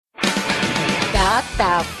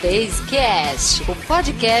DatabaseCast, o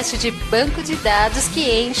podcast de banco de dados que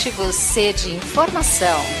enche você de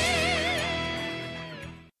informação.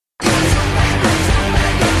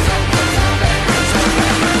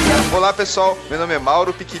 Olá pessoal, meu nome é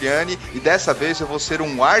Mauro Piquiriani e dessa vez eu vou ser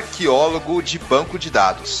um arqueólogo de banco de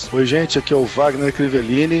dados. Oi gente, aqui é o Wagner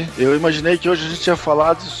Crivellini. Eu imaginei que hoje a gente ia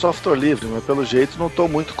falar de software livre, mas pelo jeito não estou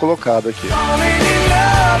muito colocado aqui.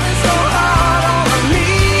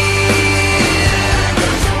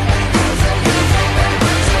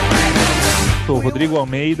 Sou o Rodrigo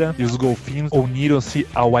Almeida e os golfinhos uniram-se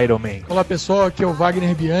ao Iron Man. Olá pessoal, aqui é o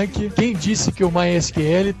Wagner Bianchi. Quem disse que o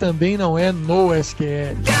MySQL também não é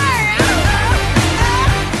NoSQL?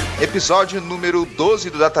 Episódio número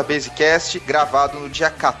 12 do DatabaseCast, gravado no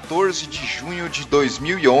dia 14 de junho de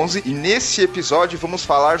 2011. E nesse episódio vamos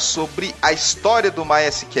falar sobre a história do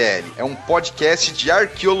MySQL. É um podcast de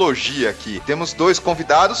arqueologia aqui. Temos dois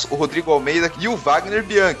convidados, o Rodrigo Almeida e o Wagner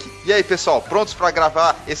Bianchi. E aí, pessoal, prontos para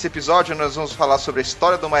gravar esse episódio? Nós vamos falar sobre a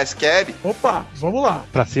história do MySQL. Opa, vamos lá.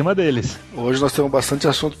 Pra cima deles. Hoje nós temos bastante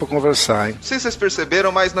assunto para conversar, hein? Não sei se vocês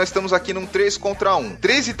perceberam, mas nós estamos aqui num 3 contra 1.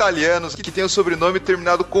 3 italianos que têm o sobrenome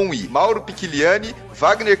terminado com I. Mauro Piquiriani,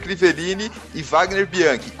 Wagner Crivellini e Wagner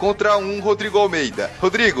Bianchi. Contra um Rodrigo Almeida.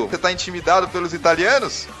 Rodrigo, você tá intimidado pelos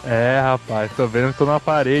italianos? É, rapaz, tô vendo que tô na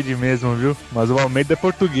parede mesmo, viu? Mas o Almeida é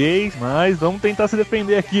português, mas vamos tentar se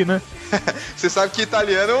defender aqui, né? Você sabe que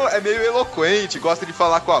italiano é meio eloquente, gosta de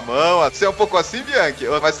falar com a mão. Você é um pouco assim, Bianchi?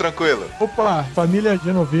 Ou é mais tranquilo? Opa, família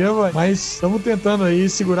Genoveva, mas estamos tentando aí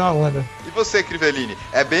segurar a onda. E você, Crivellini?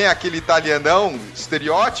 É bem aquele italianão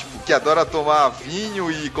estereótipo que adora tomar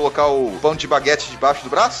vinho e colocar o pão de baguete debaixo do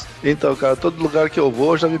braço? Então, cara, todo lugar que eu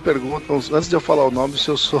vou já me perguntam, antes de eu falar o nome, se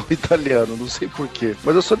eu sou italiano, não sei porquê.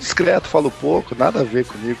 Mas eu sou discreto, falo pouco, nada a ver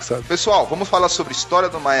comigo, sabe? Pessoal, vamos falar sobre a história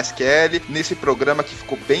do MySQL nesse programa que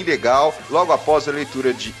ficou bem legal, logo após a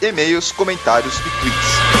leitura de e-mails, comentários e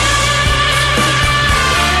tweets.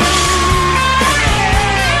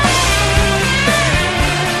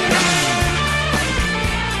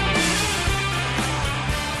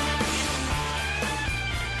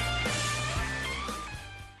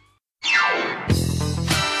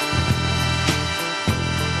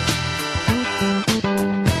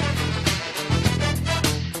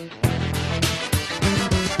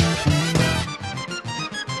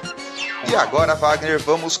 E agora, Wagner,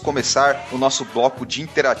 vamos começar o nosso bloco de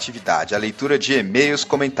interatividade, a leitura de e-mails,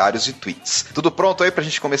 comentários e tweets. Tudo pronto aí pra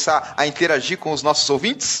gente começar a interagir com os nossos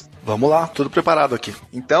ouvintes? Vamos lá, tudo preparado aqui.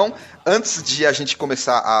 Então, antes de a gente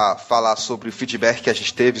começar a falar sobre o feedback que a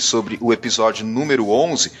gente teve sobre o episódio número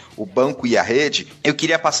 11, o banco e a rede, eu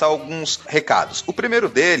queria passar alguns recados. O primeiro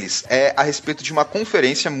deles é a respeito de uma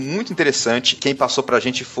conferência muito interessante. Quem passou pra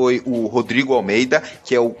gente foi o Rodrigo Almeida,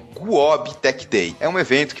 que é o GUOB Tech Day. É um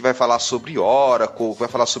evento que vai falar sobre Oracle, vai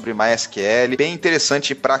falar sobre MySQL, bem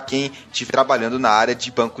interessante para quem estiver trabalhando na área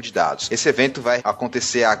de banco de dados. Esse evento vai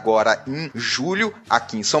acontecer agora em julho,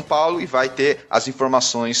 aqui em São Paulo, e vai ter as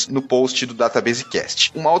informações no post do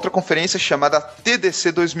DatabaseCast. Uma outra conferência chamada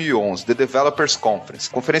TDC 2011, The Developers Conference.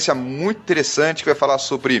 Conferência muito interessante que vai falar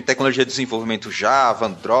sobre tecnologia de desenvolvimento Java,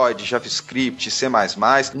 Android, JavaScript, C++,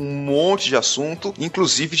 um monte de assunto,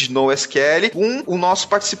 inclusive de NoSQL, com o nosso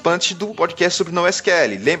participante do podcast sobre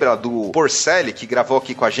NoSQL. Lembra do Porcelli, que gravou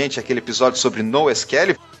aqui com a gente aquele episódio sobre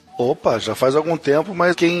NoSQL? Opa, já faz algum tempo,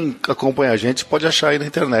 mas quem acompanha a gente pode achar aí na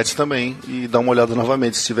internet também e dar uma olhada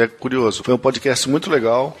novamente, se estiver curioso. Foi um podcast muito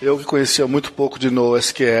legal. Eu que conhecia muito pouco de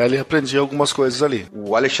NoSQL, aprendi algumas coisas ali.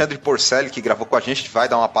 O Alexandre Porcelli, que gravou com a gente, vai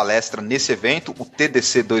dar uma palestra nesse evento, o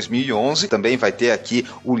TDC 2011. Também vai ter aqui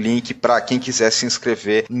o link para quem quiser se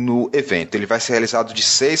inscrever no evento. Ele vai ser realizado de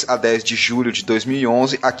 6 a 10 de julho de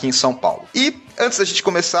 2011 aqui em São Paulo. E antes da gente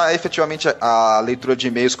começar efetivamente a leitura de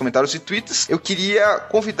e-mails, comentários e tweets, eu queria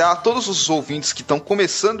convidar todos os ouvintes que estão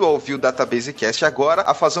começando a ouvir o DatabaseCast agora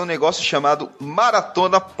a fazer um negócio chamado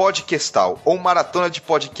Maratona Podcastal, ou Maratona de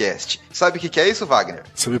Podcast. Sabe o que é isso, Wagner?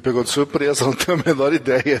 Você me pegou de surpresa, não tenho a menor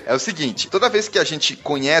ideia. É o seguinte, toda vez que a gente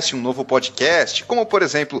conhece um novo podcast, como por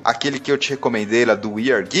exemplo aquele que eu te recomendei lá do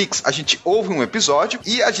We Are Geeks, a gente ouve um episódio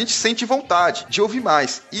e a gente sente vontade de ouvir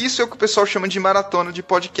mais. Isso é o que o pessoal chama de maratona de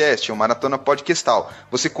podcast, ou maratona podcastal.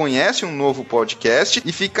 Você conhece um novo podcast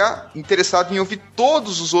e fica interessado em ouvir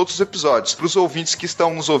todos os os outros episódios. Para os ouvintes que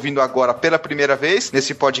estão nos ouvindo agora pela primeira vez,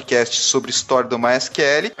 nesse podcast sobre história do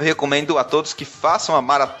MySQL, eu recomendo a todos que façam a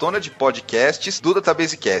maratona de podcasts do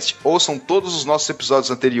DatabaseCast. Ouçam todos os nossos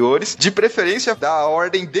episódios anteriores, de preferência da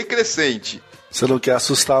ordem decrescente. Você não quer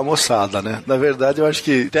assustar a moçada, né? Na verdade, eu acho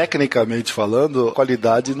que, tecnicamente falando, a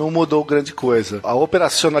qualidade não mudou grande coisa. A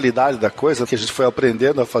operacionalidade da coisa, que a gente foi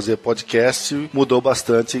aprendendo a fazer podcast, mudou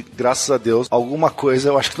bastante. Graças a Deus, alguma coisa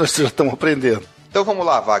eu acho que nós já estamos aprendendo. Então vamos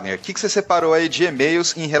lá, Wagner. O que você separou aí de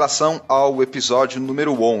e-mails em relação ao episódio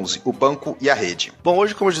número 11, o banco e a rede? Bom,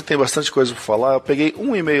 hoje, como a gente tem bastante coisa para falar, eu peguei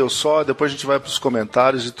um e-mail só, depois a gente vai para os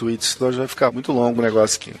comentários e tweets, senão já vai ficar muito longo o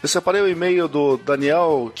negócio aqui. Eu separei o e-mail do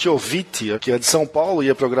Daniel Chioviti, que é de São Paulo e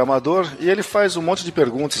é programador, e ele faz um monte de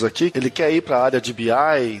perguntas aqui. Ele quer ir para a área de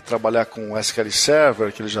BI, trabalhar com SQL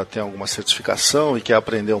Server, que ele já tem alguma certificação e quer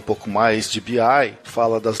aprender um pouco mais de BI.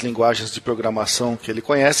 Fala das linguagens de programação que ele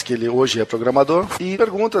conhece, que ele hoje é programador. E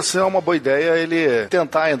pergunta se é uma boa ideia ele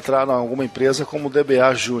tentar entrar em alguma empresa como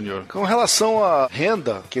DBA Júnior. Com relação à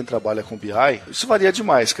renda, quem trabalha com BI, isso varia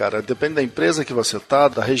demais, cara. Depende da empresa que você tá,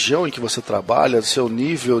 da região em que você trabalha, do seu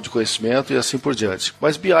nível de conhecimento e assim por diante.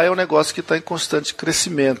 Mas BI é um negócio que está em constante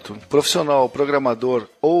crescimento. Profissional, programador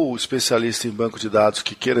ou especialista em banco de dados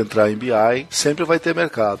que queira entrar em BI, sempre vai ter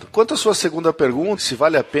mercado. Quanto à sua segunda pergunta, se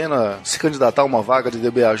vale a pena se candidatar a uma vaga de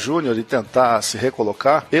DBA Júnior e tentar se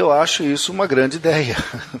recolocar, eu acho isso uma grande ideia.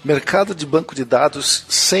 Mercado de banco de dados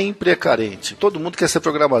sempre é carente. Todo mundo quer ser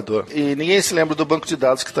programador. E ninguém se lembra do banco de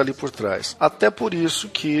dados que está ali por trás. Até por isso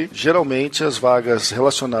que, geralmente, as vagas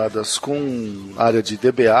relacionadas com a área de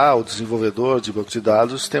DBA, o desenvolvedor de banco de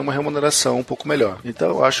dados, tem uma remuneração um pouco melhor.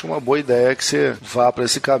 Então, eu acho uma boa ideia que você vá para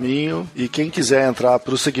esse caminho e quem quiser entrar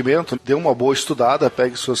para o segmento, dê uma boa estudada,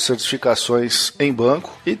 pegue suas certificações em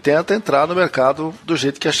banco e tenta entrar no mercado do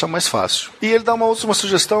jeito que achar mais fácil. E ele dá uma última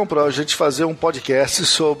sugestão para a gente fazer um podcast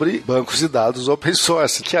sobre bancos de dados open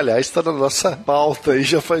source, que aliás está na nossa pauta aí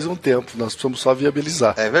já faz um tempo, nós precisamos só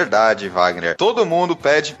viabilizar. É verdade, Wagner. Todo mundo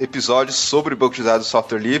pede episódios sobre banco de dados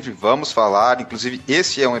software livre, vamos falar, inclusive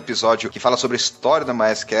esse é um episódio que fala sobre a história da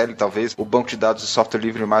MySQL, talvez o banco de dados de software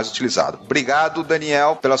livre mais utilizado. Obrigado,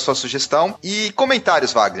 Daniel, pela sua sugestão. E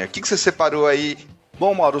comentários, Wagner, o que você separou aí?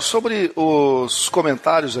 Bom, Mauro, sobre os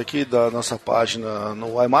comentários aqui da nossa página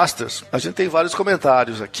no iMasters, a gente tem vários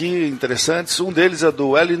comentários aqui interessantes. Um deles é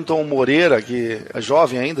do Wellington Moreira, que é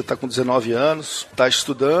jovem ainda, está com 19 anos, está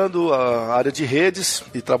estudando a área de redes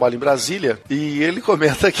e trabalha em Brasília. E ele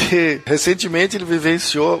comenta que recentemente ele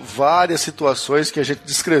vivenciou várias situações que a gente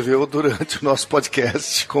descreveu durante o nosso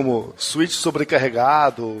podcast, como switch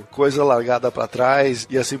sobrecarregado, coisa largada para trás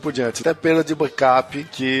e assim por diante. Até perda de backup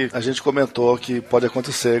que a gente comentou que pode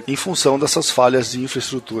acontecer em função dessas falhas de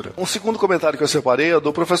infraestrutura. Um segundo comentário que eu separei é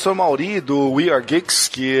do professor Mauri, do We Are Geeks,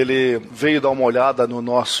 que ele veio dar uma olhada no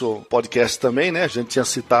nosso podcast também, né? A gente tinha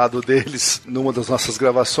citado deles numa das nossas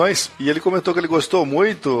gravações, e ele comentou que ele gostou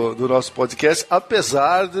muito do nosso podcast,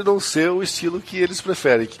 apesar de não ser o estilo que eles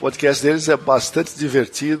preferem. O podcast deles é bastante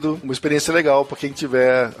divertido, uma experiência legal para quem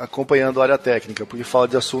estiver acompanhando a área técnica, porque fala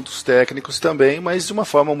de assuntos técnicos também, mas de uma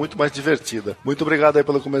forma muito mais divertida. Muito obrigado aí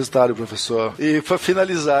pelo comentário, professor. E para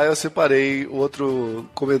finalizar, eu separei outro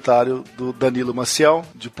comentário do Danilo Maciel,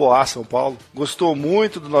 de Poá, São Paulo. Gostou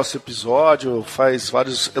muito do nosso episódio, faz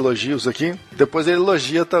vários elogios aqui. Depois ele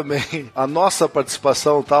elogia também a nossa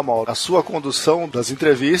participação, tá, Mauro? A sua condução das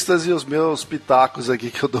entrevistas e os meus pitacos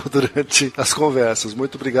aqui que eu dou durante as conversas.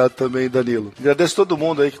 Muito obrigado também, Danilo. Agradeço todo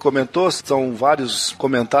mundo aí que comentou. São vários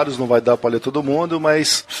comentários, não vai dar para ler todo mundo,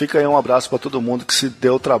 mas fica aí um abraço para todo mundo que se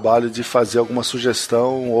deu o trabalho de fazer alguma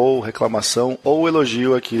sugestão ou reclamação ou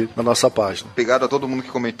elogio aqui na nossa página. Obrigado a todo mundo que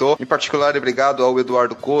comentou. Em particular, obrigado ao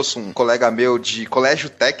Eduardo Cosso, um colega meu de colégio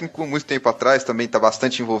técnico, muito tempo atrás, também está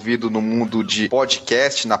bastante envolvido no mundo de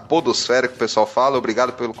podcast, na podosfera que o pessoal fala.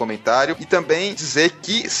 Obrigado pelo comentário. E também dizer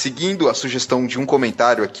que, seguindo a sugestão de um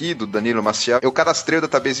comentário aqui, do Danilo Maciel, eu cadastrei o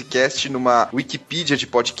DatabaseCast numa Wikipedia de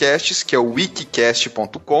podcasts, que é o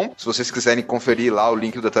wikicast.com. Se vocês quiserem conferir lá o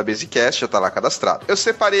link do DatabaseCast, já está lá cadastrado. Eu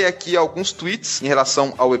separei aqui alguns tweets em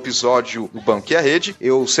relação ao episódio do Banco e a Rede.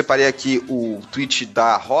 Eu separei aqui o tweet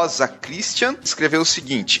da Rosa Christian, escreveu o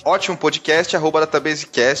seguinte: ótimo podcast,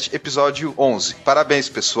 @DatabaseCast, episódio 11. Parabéns,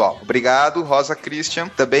 pessoal. Obrigado, Rosa Christian.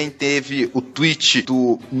 Também teve o tweet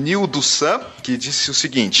do Nildo Sam, que disse o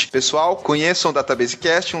seguinte: pessoal, conheçam o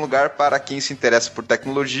DatabaseCast, um lugar para quem se interessa por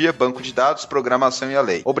tecnologia, banco de dados, programação e a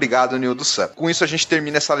lei. Obrigado, Nildo Sam. Com isso, a gente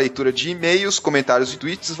termina essa leitura de e-mails, comentários e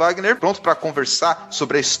tweets, Wagner. Pronto para conversar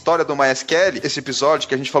sobre a história do MySQL, esse episódio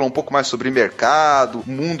que a gente falou um pouco mais sobre mercado, mercado,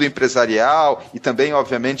 mundo empresarial e também,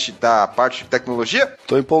 obviamente, da parte de tecnologia?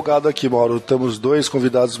 Tô empolgado aqui, Mauro. Temos 2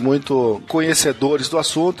 convidados muito conhecedores do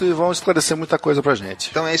assunto e vão esclarecer muita coisa pra gente.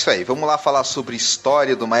 Então é isso aí. Vamos lá falar sobre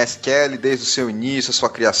história do MySQL desde o seu início, a sua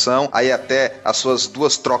criação, aí até as suas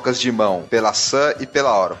 2 trocas de mão, pela Sun e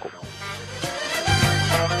pela Oracle.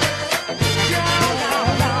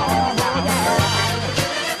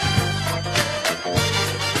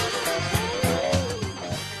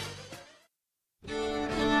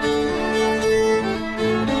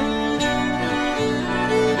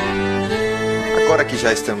 Agora que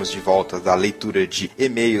já estamos de volta da leitura de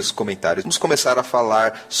e-mails, comentários, vamos começar a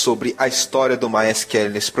falar sobre a história do MySQL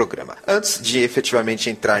nesse programa. Antes de efetivamente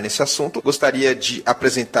entrar nesse assunto, gostaria de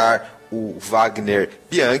apresentar o Wagner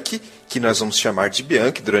Bianchi, que nós vamos chamar de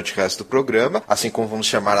Bianchi durante o resto do programa, assim como vamos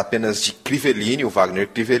chamar apenas de Crivellini, o Wagner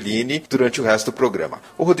Crivellini, durante o resto do programa.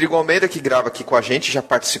 O Rodrigo Almeida, que grava aqui com a gente, já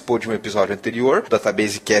participou de um episódio anterior,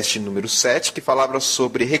 Database Cast número 7, que falava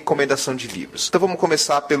sobre recomendação de livros. Então vamos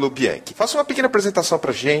começar pelo Bianchi. Faça uma pequena apresentação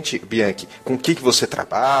pra gente, Bianchi, com o que você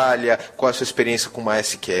trabalha, qual é a sua experiência com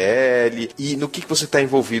MySQL e no que você está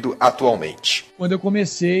envolvido atualmente. Quando eu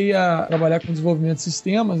comecei a trabalhar com desenvolvimento de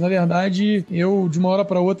sistemas, na verdade, eu de uma hora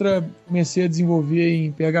para outra comecei a desenvolver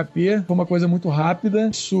em PHP. Foi uma coisa muito rápida,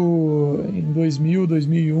 isso em 2000,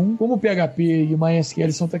 2001. Como o PHP e o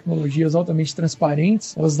MySQL são tecnologias altamente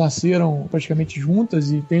transparentes, elas nasceram praticamente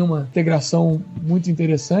juntas e tem uma integração muito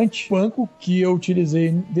interessante. O banco que eu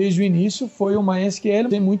utilizei desde o início foi o MySQL,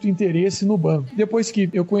 tem muito interesse no banco. Depois que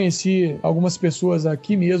eu conheci algumas pessoas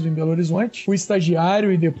aqui mesmo em Belo Horizonte, fui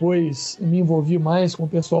estagiário e depois me envolvi mais com o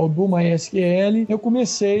pessoal do MySQL, eu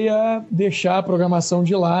comecei a deixar a programação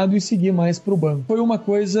de lado e seguir mais para o banco. Foi uma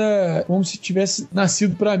coisa como se tivesse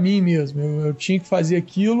nascido para mim mesmo. Eu tinha que fazer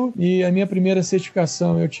aquilo e a minha primeira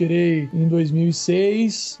certificação eu tirei em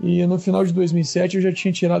 2006 e no final de 2007 eu já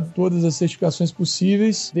tinha tirado todas as certificações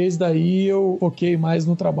possíveis. Desde aí eu foquei mais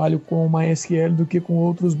no trabalho com o MySQL do que com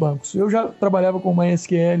outros bancos. Eu já trabalhava com o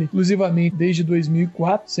MySQL exclusivamente desde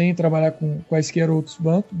 2004, sem trabalhar com quaisquer outros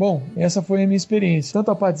bancos. Bom, essa foi a minha experiência. Tanto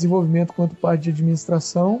a parte de desenvolvimento quanto a parte de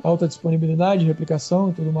administração, alta disponibilidade, replicação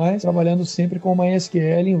e tudo mais, trabalhando sempre com o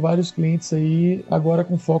MySQL em vários clientes aí, agora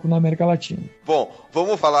com foco na América Latina. Bom,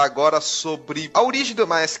 vamos falar agora sobre a origem do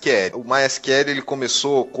MySQL. O MySQL ele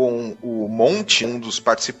começou com o Monte, um dos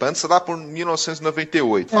participantes, lá por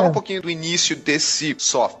 1998. Fala um pouquinho do início desse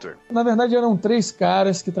software. Na verdade, eram 3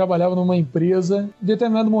 caras que trabalhavam numa empresa. Em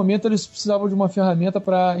determinado momento, eles precisavam de uma ferramenta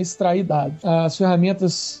para extrair dados. As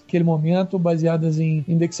ferramentas, naquele momento, baseadas em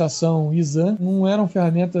indexação ISAN, não eram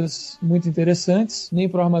ferramentas muito interessantes, nem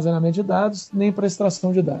para o armazenamento de dados, nem para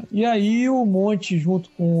extração de dados. E aí, o Monte, junto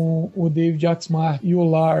com o David Axmar e o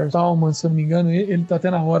Lars Tallman, se eu não me engano, ele está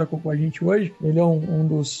até na Oracle com a gente hoje. Ele é um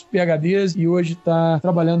dos PhDs e hoje está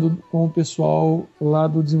trabalhando com o pessoal lá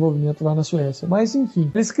do desenvolvimento lá na Suécia. Mas,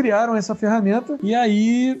 enfim, eles criaram essa ferramenta e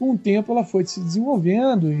aí, com o tempo, ela foi se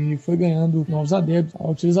desenvolvendo e foi ganhando novos adeptos. A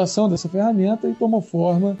utilização dessa ferramenta e tomou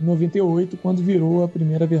forma em 98, quando virou a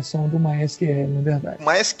primeira versão do MySQL, na verdade. O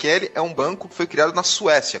MySQL é um banco que foi criado na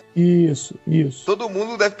Suécia. Isso. Todo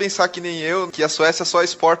mundo deve pensar que nem eu, que a Suécia só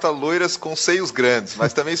exporta loiras com seios grandes,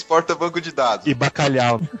 mas também exporta banco de dados. E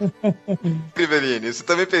bacalhau. Crivellini, você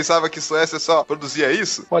também pensava que Suécia só produzia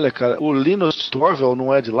isso? Olha, cara, o Linus Torvalds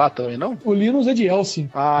não é de lá também, não? O Linus é de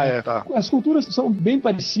Helsinki. Ah, é, tá. As culturas são bem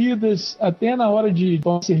parecidas, até na hora de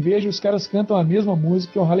tomar cerveja, os caras cantam a mesma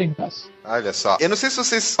música, que é o Hallengasse. Olha só. Eu não sei se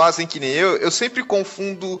vocês fazem que nem eu sempre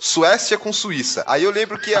confundo Suécia com Suíça. Aí eu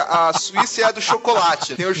lembro que a Suíça é a do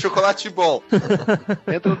chocolate, tem o chocolate bom.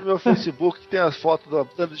 Entra no meu Facebook que tem as fotos da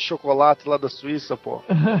tanda de chocolate lá da Suíça, pô.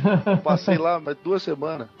 Passei lá, mas 2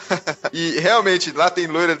 semanas. E realmente, lá tem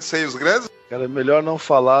loira de seios grandes? Cara, é melhor não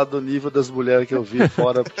falar do nível das mulheres que eu vi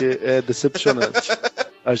fora, porque é decepcionante.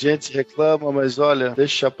 A gente reclama, mas olha,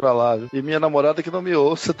 deixa pra lá. Viu? E minha namorada que não me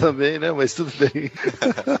ouça também, né? Mas tudo bem.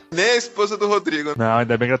 Nem a esposa do Rodrigo. Não,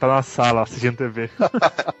 ainda bem que ela tá na sala assistindo TV.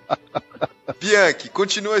 Bianchi,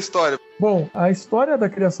 continua a história. Bom, a história da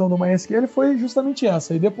criação do MySQL foi justamente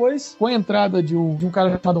essa. E depois, com a entrada de um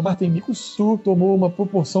cara chamado Martin Mikus, tomou uma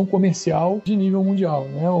proporção comercial de nível mundial,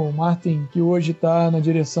 né? O Martin, que hoje está na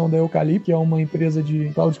direção da Eucalypt, que é uma empresa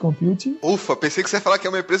de cloud computing. Ufa, pensei que você ia falar que é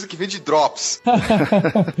uma empresa que vende drops.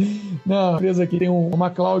 Não, uma empresa que tem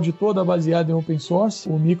uma cloud toda baseada em open source.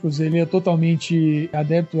 O Mikus, ele é totalmente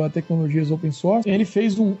adepto a tecnologias open source. Ele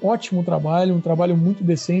fez um ótimo trabalho, um trabalho muito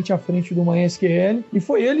decente à frente do MySQL. E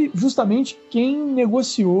foi ele, justamente justamente quem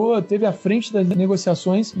negociou, teve à frente das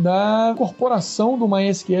negociações da incorporação do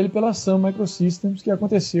MySQL pela Sun Microsystems, que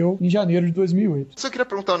aconteceu em janeiro de 2008. Só queria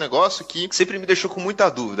perguntar um negócio que sempre me deixou com muita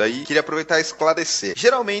dúvida e queria aproveitar e esclarecer.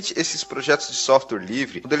 Geralmente, esses projetos de software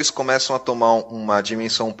livre, quando eles começam a tomar uma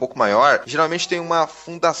dimensão um pouco maior, geralmente tem uma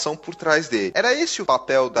fundação por trás dele. Era esse o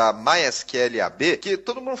papel da MySQL AB? Que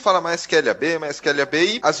todo mundo fala MySQL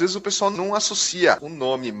AB e às vezes o pessoal não associa o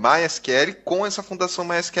nome MySQL com essa fundação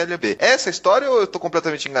MySQL AB. É essa a história ou eu tô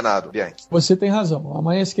completamente enganado, Bianchi? Você tem razão. A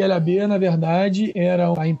MySQL AB, na verdade,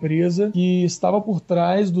 era a empresa que estava por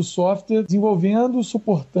trás do software, desenvolvendo,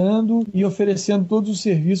 suportando e oferecendo todos os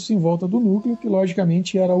serviços em volta do núcleo, que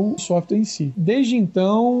logicamente era o software em si. Desde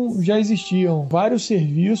então, já existiam vários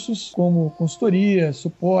serviços, como consultoria,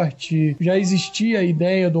 suporte, já existia a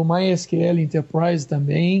ideia do MySQL Enterprise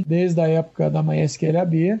também, desde a época da MySQL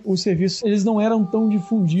AB. Os serviços, eles não eram tão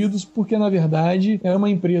difundidos, porque, na verdade, era uma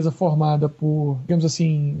empresa formada por, digamos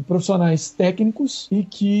assim, profissionais técnicos, e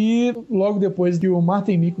que, logo depois que o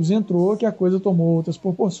Martin Mikus entrou, que a coisa tomou outras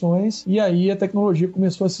proporções, e aí a tecnologia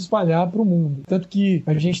começou a se espalhar para o mundo. Tanto que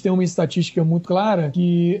a gente tem uma estatística muito clara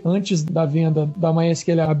que antes da venda da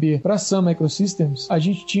MySQL AB para a Sun Microsystems, a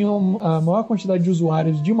gente tinha a maior quantidade de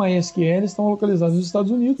usuários de MySQL estão localizados nos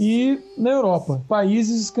Estados Unidos e na Europa.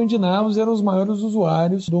 Países escandinavos eram os maiores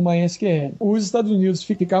usuários do MySQL. Os Estados Unidos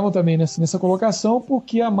ficavam também nessa colocação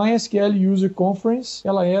porque a MySQL User Conference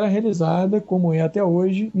ela era realizada, como é até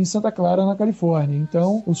hoje, em Santa Clara, na Califórnia.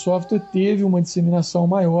 Então, o software teve uma disseminação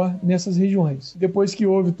maior nessas regiões. Depois que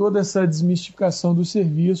houve toda essa desmistificação dos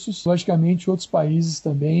serviços, logicamente outros países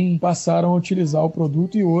também passaram a utilizar o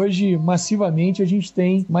produto e hoje, massivamente, a gente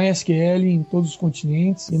tem MySQL em todos os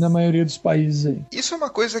continentes e na maioria dos países aí. Isso é uma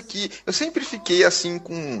coisa que eu sempre fiquei assim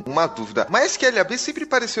com uma dúvida. MySQL AB sempre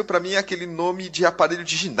pareceu pra mim aquele nome de aparelho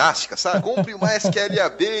de ginástica, sabe? Compre o MySQL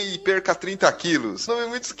AB e perca 30 quilos. Nome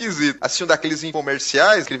muito esquisito. Assim, um daqueles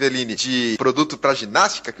comerciais, Crivellini, de produto pra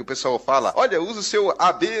ginástica que o pessoal fala, olha, usa o seu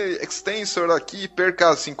AB Extensor aqui e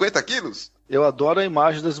perca 50 quilos. Eu adoro a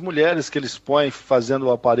imagem das mulheres que eles põem fazendo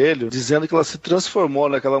o aparelho, dizendo que ela se transformou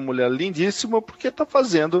naquela mulher lindíssima porque está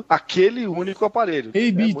fazendo aquele único aparelho.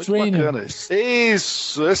 AB muito Trainer. Bacana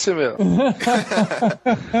isso, esse mesmo.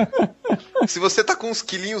 Se você tá com uns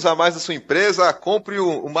quilinhos a mais da sua empresa, compre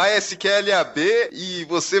o MySQL AB e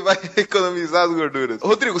você vai economizar as gorduras.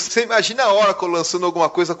 Rodrigo, você imagina a Oracle lançando alguma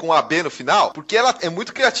coisa com AB no final? Porque ela é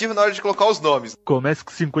muito criativa na hora de colocar os nomes. Comece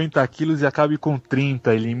com 50 quilos e acabe com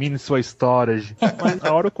 30, elimine sua storage. Mas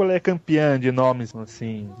a Oracle é campeã de nomes,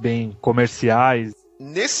 assim, bem comerciais.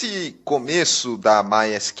 Nesse começo da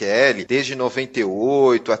MySQL, desde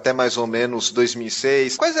 98 até mais ou menos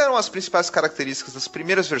 2006, quais eram as principais características das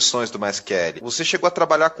primeiras versões do MySQL? Você chegou a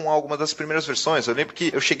trabalhar com alguma das primeiras versões? Eu lembro que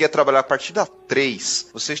eu cheguei a trabalhar a partir da 3.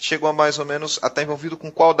 Você chegou a mais ou menos a estar envolvido com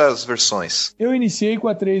qual das versões? Eu iniciei com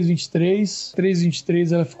a 3.23. A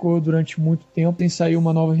 3.23 ela ficou durante muito tempo, tem sair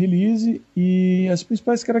uma nova release e as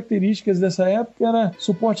principais características dessa época era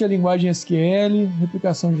suporte à linguagem SQL,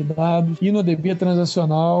 replicação de dados, InnoDB transacional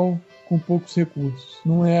com poucos recursos.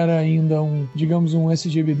 Não era ainda um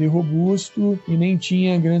SGBD robusto e nem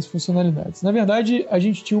tinha grandes funcionalidades. Na verdade, a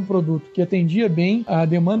gente tinha um produto que atendia bem à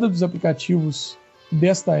demanda dos aplicativos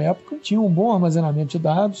desta época, tinha um bom armazenamento de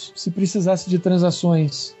dados, se precisasse de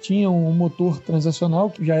transações, tinha um motor transacional,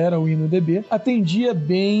 que já era o InnoDB, atendia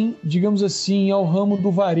bem, digamos assim, ao ramo do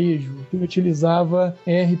varejo, que utilizava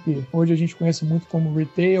ERP. Hoje a gente conhece muito como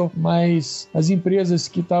retail, mas as empresas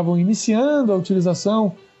que estavam iniciando a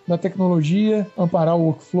utilização da tecnologia, amparar o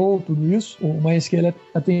workflow, tudo isso, o MySQL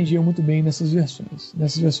atendia muito bem nessas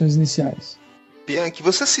versões iniciais. Bianchi,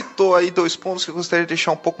 você citou aí 2 pontos que eu gostaria de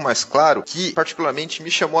deixar um pouco mais claro, que particularmente me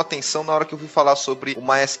chamou a atenção na hora que eu ouvi falar sobre o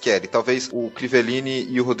MySQL. Talvez o Crivellini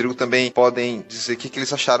e o Rodrigo também podem dizer o que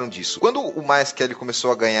eles acharam disso. Quando o MySQL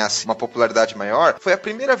começou a ganhar uma popularidade maior, foi a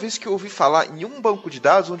primeira vez que eu ouvi falar em um banco de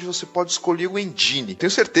dados onde você pode escolher o engine.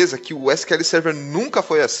 Tenho certeza que o SQL Server nunca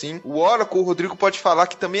foi assim. O Oracle, o Rodrigo pode falar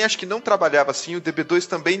que também acho que não trabalhava assim, o DB2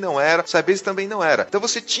 também não era, o Sybase também não era. Então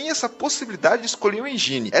você tinha essa possibilidade de escolher o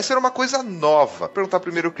engine. Essa era uma coisa nova. Perguntar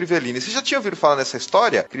primeiro o Crivellini. Você já tinha ouvido falar nessa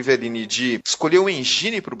história, Crivellini, de escolher um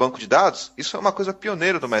engine para o banco de dados? Isso é uma coisa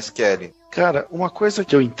pioneira do MySQL. Cara, uma coisa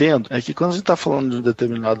que eu entendo é que quando a gente está falando de um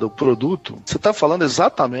determinado produto, você está falando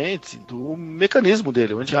exatamente do mecanismo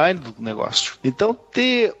dele, o engine do negócio. Então,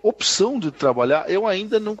 ter opção de trabalhar, eu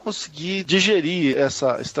ainda não consegui digerir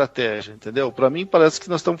essa estratégia, entendeu? Para mim, parece que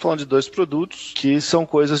nós estamos falando de 2 produtos que são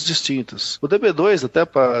coisas distintas. O DB2, até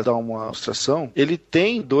para dar uma ilustração, ele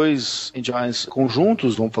tem 2 engines dois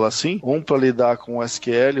conjuntos, vamos falar assim, um para lidar com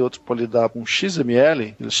SQL, outro para lidar com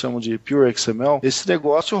XML, eles chamam de Pure XML. Esse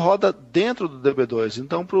negócio roda dentro do DB2,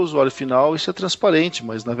 então para o usuário final isso é transparente,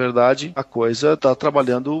 mas na verdade a coisa está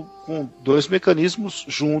trabalhando com dois mecanismos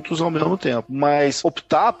juntos ao mesmo tempo. Mas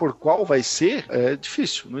optar por qual vai ser é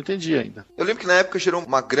difícil, não entendi ainda. Eu lembro que na época gerou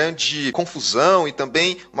uma grande confusão e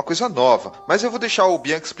também uma coisa nova. Mas eu vou deixar o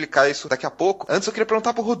Bianchi explicar isso daqui a pouco. Antes eu queria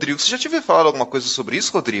perguntar pro Rodrigo. Você já tinha falado alguma coisa sobre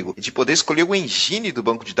isso, Rodrigo? De poder escolher o engine do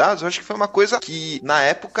banco de dados? Eu acho que foi uma coisa que na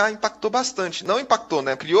época impactou bastante. Não impactou,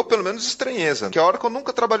 né? Criou pelo menos estranheza. Que a Oracle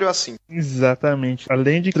nunca trabalhou assim. Exatamente.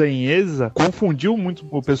 Além de estranheza, confundiu muito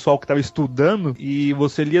o pessoal que estava estudando e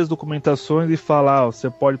você lia as documentações e fala, você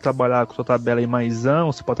pode trabalhar com sua tabela em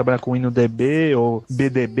maisão, você pode trabalhar com InnoDB ou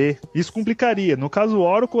BDB. Isso complicaria. No caso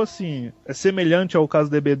Oracle, assim, é semelhante ao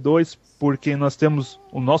caso DB2, porque nós temos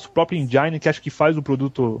o nosso próprio engine que acho que faz o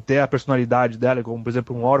produto ter a personalidade dela, como por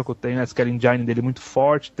exemplo um Oracle tem a SQL Engine dele muito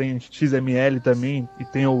forte, tem XML também e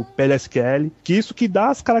tem o PLSQL, que isso que dá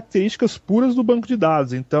as características puras do banco de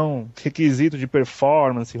dados. Então, requisito de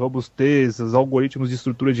performance, robustez, os algoritmos de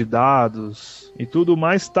estrutura de dados e tudo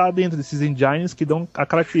mais está dentro desses engines que dão a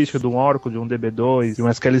característica de um Oracle, de um DB2, de um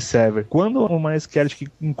SQL Server. Quando uma SQL que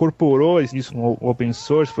incorporou isso no open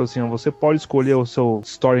source, falou assim, você pode escolher o seu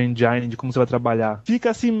Story Engine de como você vai trabalhar. Fica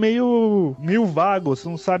assim meio vago, você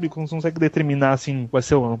não sabe, você não consegue determinar assim, vai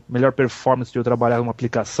ser a melhor performance de eu trabalhar numa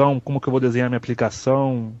aplicação, como que eu vou desenhar minha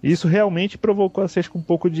aplicação. E isso realmente provocou, acho que um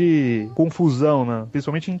pouco de confusão, né?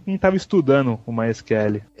 Principalmente em quem estava estudando o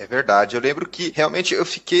MySQL. É verdade, eu lembro que realmente eu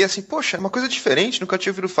fiquei assim, poxa, é uma coisa diferente, nunca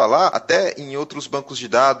tinha ouvido falar, até em outros bancos de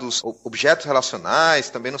dados, objetos relacionais,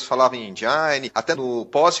 também nos falava em engine, até no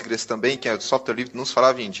Postgres também, que é o software livre, nos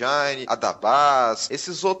falava em engine, a Database,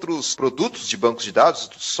 esses outros produtos de bancos de dados,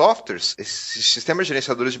 softwares, esses sistemas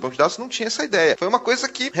gerenciadores de bancos de dados não tinha essa ideia. Foi uma coisa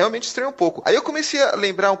que realmente estranhou um pouco. Aí eu comecei a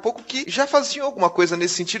lembrar um pouco que já faziam alguma coisa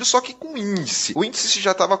nesse sentido, só que com índice. O índice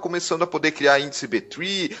já estava começando a poder criar índice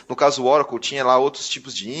B-tree, no caso o Oracle tinha lá outros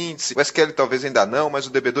tipos de índice, o SQL talvez ainda não, mas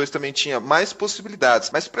o DB2 também tinha mais possibilidades.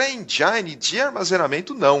 Mas para engine de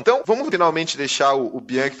armazenamento, não. Então, vamos finalmente deixar o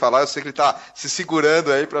Bianchi falar, eu sei que ele está se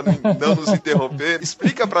segurando aí para não nos interromper.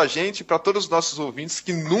 Explica pra gente, para todos os nossos ouvintes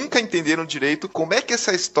que nunca entenderam direito, como é que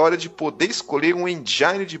essa história de poder escolher um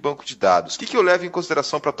engine de banco de dados. O que eu levo em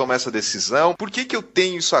consideração para tomar essa decisão? Por que eu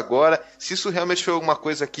tenho isso agora? Se isso realmente foi alguma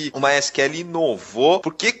coisa que uma SQL inovou,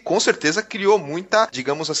 porque com certeza criou muita,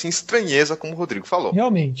 digamos assim, estranheza, como o Rodrigo falou.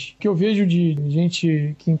 Realmente. O que eu vejo de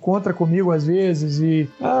gente que encontra comigo às vezes e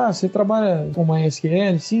você trabalha com uma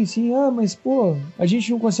SQL? Sim, mas pô, a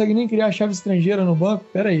gente não consegue nem criar chave estrangeira no banco.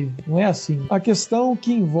 Peraí, não é assim. A questão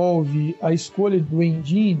que envolve a escolha do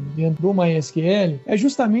engine dentro do MySQL é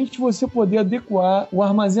justamente você poder adequar o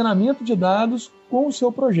armazenamento de dados com o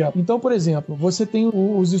seu projeto. Então, por exemplo, você tem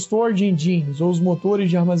os storage engines ou os motores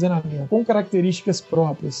de armazenamento com características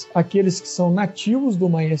próprias, aqueles que são nativos do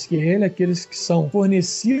MySQL, aqueles que são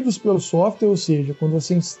fornecidos pelo software, ou seja, quando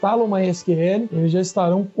você instala o MySQL, eles já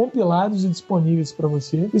estarão compilados e disponíveis para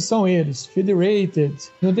você, e são eles Federated,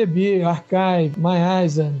 InnoDB, Archive,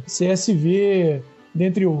 MyISAN, CSV,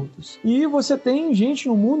 dentre outros. E você tem gente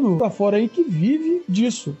no mundo afora aí que vive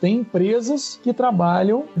disso. Tem empresas que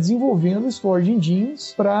trabalham desenvolvendo storage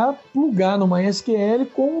engines para plugar no MySQL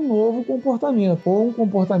com um novo comportamento, ou um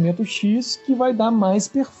comportamento X que vai dar mais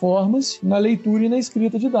performance na leitura e na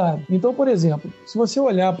escrita de dados. Então, por exemplo, se você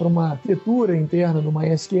olhar para uma arquitetura interna do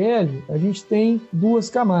MySQL, a gente tem duas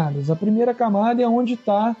camadas. A primeira camada é onde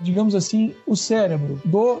está, digamos assim, o cérebro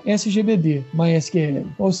do SGBD MySQL.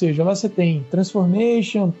 Ou seja, lá você tem transformation,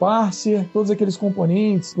 parser, todos aqueles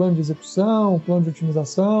componentes, plano de execução, plano de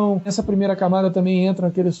otimização. Nessa primeira camada também entram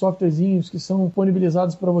aqueles softwarezinhos que são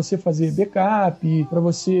disponibilizados para você fazer backup, para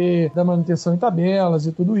você dar manutenção em tabelas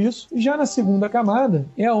e tudo isso. E já na segunda camada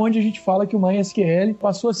é onde a gente fala que o MySQL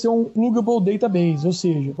passou a ser um pluggable database, ou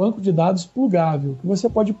seja, banco de dados plugável. Você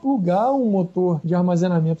pode plugar um motor de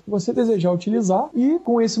armazenamento que você desejar utilizar e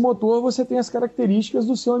com esse motor você tem as características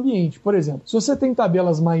do seu ambiente. Por exemplo, se você tem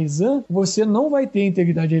tabelas MyISAN, você não vai ter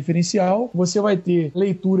integridade referencial, você vai ter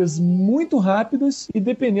leituras muito rápidas e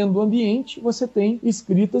dependendo do ambiente, você tem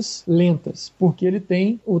escritas lentas, porque ele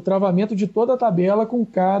tem o travamento de toda a tabela com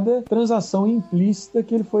cada transação implícita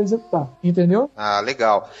que ele for executar. Entendeu? Ah,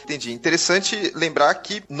 legal. Entendi. Interessante lembrar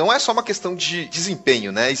que não é só uma questão de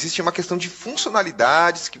desempenho, né? Existe uma questão de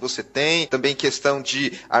funcionalidades que você tem, também questão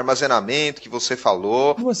de armazenamento que você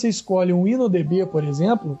falou. Se você escolhe um InnoDB, por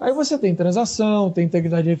exemplo, aí você tem transação, tem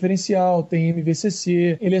integridade referencial, tem MVC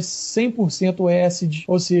BCC, ele é 100% ACID,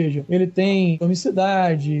 ou seja, ele tem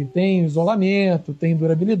atomicidade, tem isolamento, tem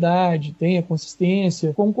durabilidade, tem a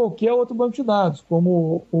consistência, como qualquer outro banco de dados,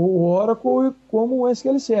 como o Oracle e como o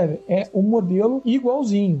SQL Server. É um modelo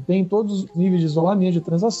igualzinho, tem todos os níveis de isolamento, de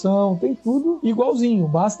transação, tem tudo igualzinho,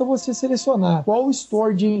 basta você selecionar qual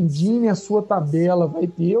storage engine a sua tabela vai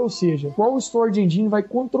ter, ou seja, qual storage engine vai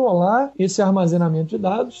controlar esse armazenamento de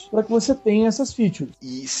dados para que você tenha essas features.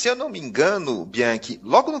 E se eu não me engano, Bianchi,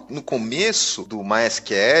 logo no começo do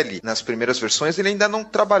MySQL, nas primeiras versões, ele ainda não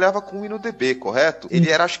trabalhava com o InnoDB, correto? Ele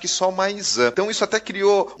era, acho que, só o MySAM. Então isso até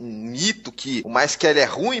criou um mito que o MySQL é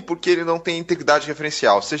ruim porque ele não tem integridade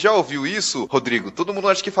referencial. Você já ouviu isso, Rodrigo? Todo mundo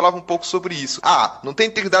acho que falava um pouco sobre isso. Ah, não tem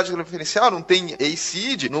integridade referencial, não tem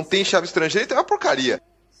ACID, não tem chave estrangeira, então é uma porcaria.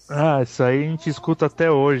 Ah, isso aí a gente escuta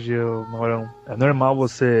até hoje, Maurão. É normal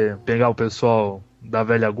você pegar o pessoal da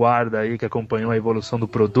velha guarda aí que acompanhou a evolução do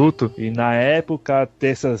produto e na época ter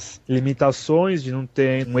essas limitações de não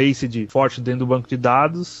ter um ACID forte dentro do banco de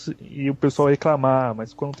dados e o pessoal reclamar,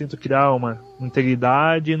 mas quando eu tento criar uma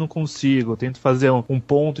integridade não consigo, eu tento fazer um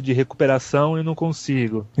ponto de recuperação e não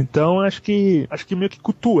consigo. Então acho que meio que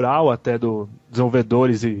cultural até do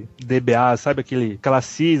desenvolvedores e DBA, sabe aquela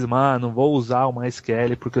cisma, não vou usar o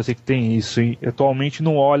MySQL porque eu sei que tem isso, e atualmente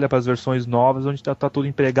não olha para as versões novas onde tá tudo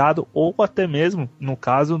empregado, ou até mesmo, no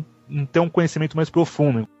caso, não tem um conhecimento mais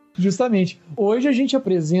profundo. Justamente. Hoje a gente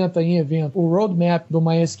apresenta em evento o roadmap do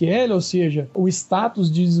MySQL, ou seja, o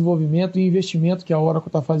status de desenvolvimento e investimento que a Oracle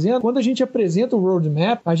está fazendo. Quando a gente apresenta o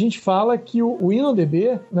roadmap, a gente fala que o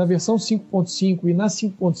InnoDB, na versão 5.5 e na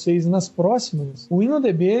 5.6 e nas próximas, o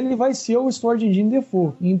InnoDB ele vai ser o Storage Engine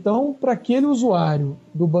Default. Então, para aquele usuário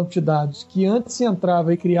do banco de dados que antes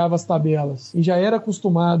entrava e criava as tabelas e já era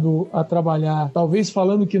acostumado a trabalhar, talvez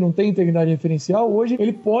falando que não tem integridade referencial, hoje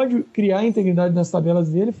ele pode criar a integridade nas tabelas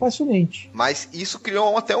dele facilmente. Mas isso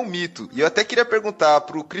criou até um mito. E eu até queria perguntar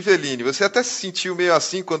pro Crivellini, você até se sentiu meio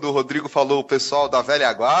assim quando o Rodrigo falou o pessoal da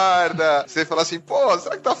velha guarda? Você falou assim, pô,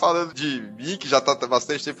 será que tá falando de mim, que já tá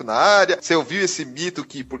bastante tempo na área? Você ouviu esse mito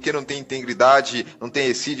que porque não tem integridade, não tem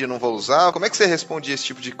ECID, não vou usar? Como é que você responde esse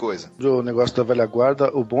tipo de coisa? O negócio da velha guarda,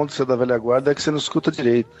 o bom de ser da velha guarda é que você não escuta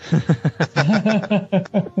direito.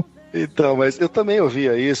 Então, mas eu também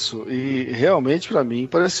ouvia isso e realmente pra mim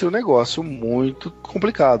parecia um negócio muito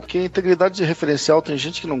complicado, porque a integridade de referencial tem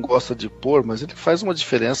gente que não gosta de pôr, mas ele faz uma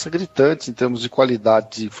diferença gritante em termos de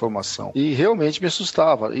qualidade de informação e realmente me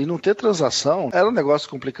assustava, e não ter transação era um negócio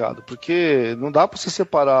complicado, porque não dá pra você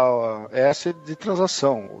separar ACID de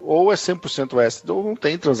transação, ou é 100% ACID ou não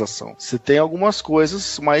tem transação, você tem algumas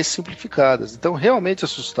coisas mais simplificadas, então realmente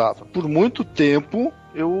assustava. Por muito tempo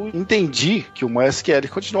eu entendi que o MySQL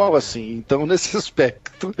continuava assim, então nesse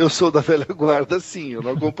aspecto eu sou da velha guarda sim, eu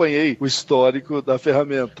não acompanhei o histórico da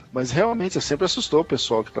ferramenta, mas realmente sempre assustou o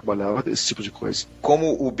pessoal que trabalhava desse tipo de coisa.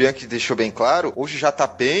 Como o Bianchi deixou bem claro, hoje já está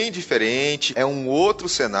bem diferente, é um outro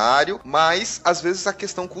cenário, mas às vezes a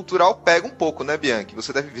questão cultural pega um pouco, né, Bianchi?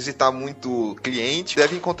 Você deve visitar muito cliente,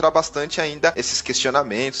 deve encontrar bastante ainda esses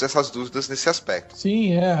questionamentos, essas dúvidas nesse aspecto.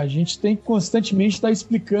 Sim, a gente tem que constantemente estar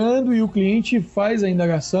explicando e o cliente faz ainda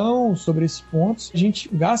indagação sobre esses pontos. A gente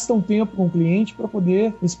gasta um tempo com o cliente para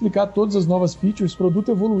poder explicar todas as novas features. O produto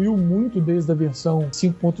evoluiu muito desde a versão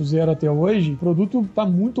 5.0 até hoje. O produto está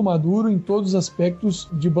muito maduro em todos os aspectos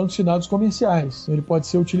de bancos de dados comerciais. Ele pode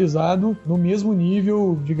ser utilizado no mesmo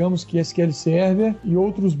nível, digamos que SQL Server e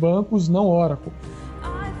outros bancos não Oracle.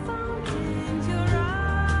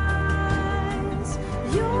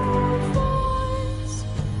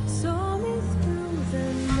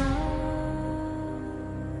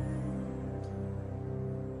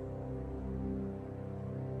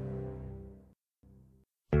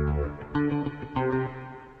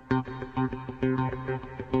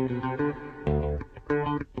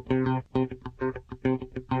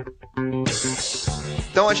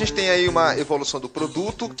 Então a gente tem aí uma evolução do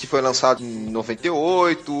produto, que foi lançado em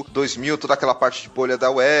 98, 2000, toda aquela parte de bolha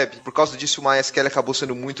da web. Por causa disso o MySQL acabou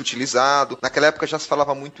sendo muito utilizado. Naquela época já se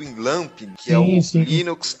falava muito em LAMP, que é o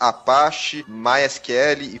Linux, Apache,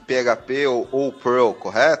 MySQL e PHP ou Perl,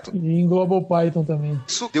 correto? E em Global Python também.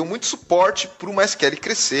 Isso deu muito suporte para o MySQL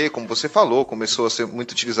crescer, como você falou, começou a ser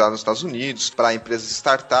muito utilizado nos Estados Unidos, para empresas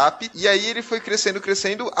startup, e aí ele foi crescendo,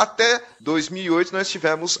 até 2008 nós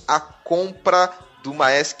tivemos a compra do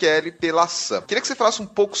MySQL pela SAM. Queria que você falasse um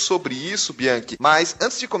pouco sobre isso, Bianchi, mas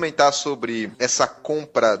antes de comentar sobre essa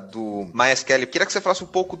compra do MySQL, queria que você falasse um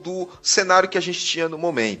pouco do cenário que a gente tinha no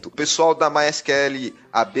momento. O pessoal da MySQL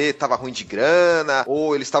AB estava ruim de grana,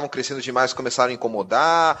 ou eles estavam crescendo demais e começaram a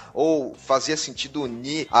incomodar, ou fazia sentido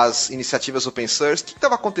unir as iniciativas open source? O que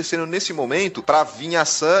estava acontecendo nesse momento para vir a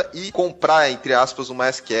Sun e comprar, entre aspas, o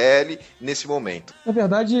MySQL nesse momento? Na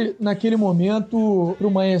verdade, naquele momento, para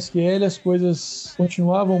o MySQL as coisas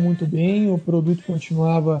continuavam muito bem, o produto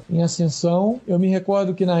continuava em ascensão. Eu me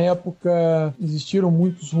recordo que na época existiram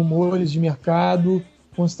muitos rumores de mercado,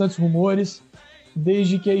 constantes rumores,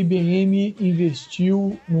 desde que a IBM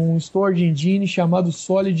investiu num storage engine chamado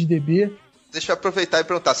SolidDB. Deixa eu aproveitar e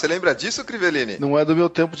perguntar, você lembra disso, Crivellini? Não é do meu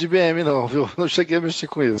tempo de IBM, não, viu? Não cheguei a mexer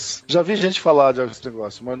com isso. Já vi gente falar desse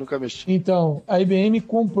negócio, mas nunca mexi. Então, a IBM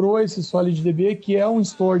comprou esse SolidDB, que é um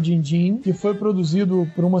storage engine, que foi produzido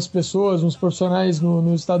por umas pessoas, uns profissionais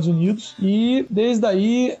nos Estados Unidos, e desde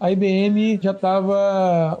aí a IBM já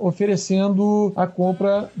estava oferecendo a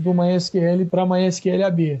compra do MySQL para MySQL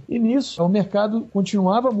AB. E nisso, o mercado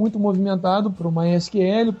continuava muito movimentado para o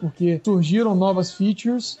MySQL, porque surgiram novas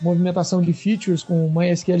features, movimentação de features com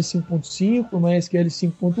MySQL 5.5, MySQL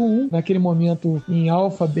 5.1, naquele momento em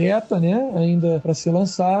alfa, beta, né, ainda para ser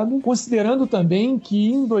lançado. Considerando também que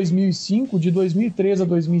em 2005, de 2003 a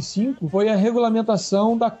 2005, foi a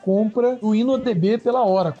regulamentação da compra do InnoDB pela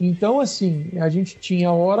Oracle. Então, assim, a gente tinha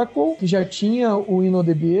a Oracle, que já tinha o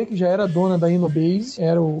InnoDB, que já era dona da InnoBase,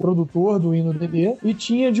 era o produtor do InnoDB, e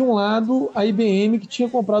tinha de um lado a IBM, que tinha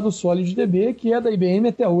comprado o SolidDB, que é da IBM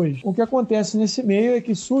até hoje. O que acontece nesse meio é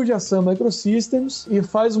que surge a Sun Microsystems e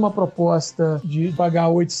faz uma proposta de pagar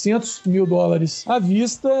 $800 mil à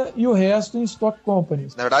vista e o resto em stock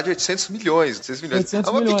companies. Na verdade, 800 milhões, 6 milhões. 800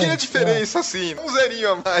 uma milhões, pequena diferença, assim, um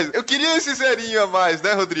zerinho a mais. Eu queria esse zerinho a mais,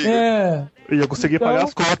 né, Rodrigo? Eu ia conseguir pagar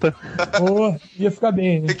as contas. Ia ficar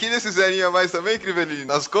bem, né? Você queria esse zerinho a mais também, Crivellini,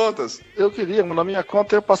 nas contas? Eu queria, mas na minha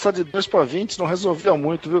conta eu ia passar de 2 para 20, não resolvia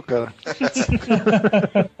muito, viu, cara?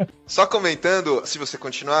 Só comentando, se você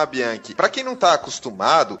continuar, Bianchi, pra quem não tá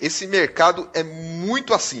acostumado, esse mercado é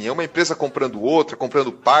muito assim, é uma empresa comprando outra,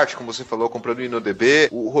 comprando parte, como você falou, comprando o InnoDB.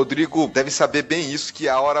 O Rodrigo deve saber bem isso, que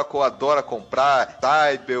a Oracle adora comprar,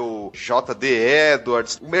 Tybel, JD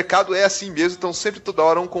Edwards. O mercado é assim mesmo, então sempre toda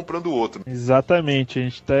hora um comprando o outro. Exatamente, a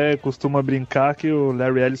gente até costuma brincar que o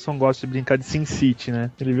Larry Ellison gosta de brincar de SimCity, né?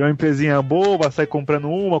 Ele vê uma empresinha boa, sai comprando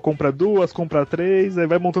uma, compra duas, compra três, aí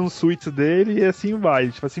vai montando suítes dele e assim vai, a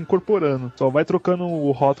gente vai se incorporando, só vai trocando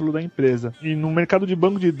o rótulo da empresa. E no mercado de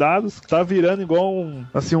banco de dados, tá virando igual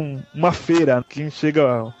uma feira, quem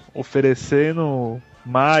chega oferecendo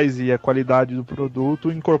mais e a qualidade do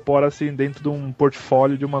produto incorpora-se dentro de um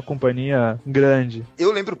portfólio de uma companhia grande.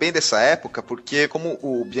 Eu lembro bem dessa época, porque como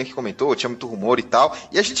o Bianchi comentou, tinha muito rumor e tal,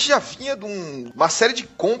 e a gente já vinha de uma série de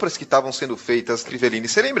compras que estavam sendo feitas, Crivellini.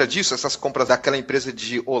 Você lembra disso? Essas compras daquela empresa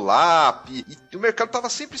de OLAP, e o mercado estava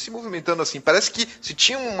sempre se movimentando assim. Parece que se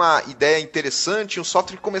tinha uma ideia interessante, um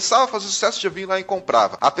software que começava a fazer sucesso, já vinha lá e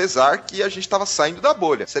comprava. Apesar que a gente estava saindo da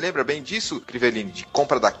bolha. Você lembra bem disso, Crivellini? De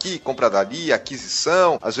compra daqui, compra dali, aquisição,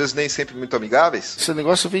 às vezes nem sempre muito amigáveis? Esse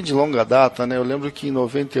negócio vem de longa data, né? Eu lembro que em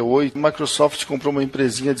 98, a Microsoft comprou uma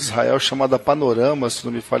empresinha de Israel chamada Panorama, se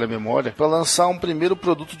não me falha a memória, para lançar um primeiro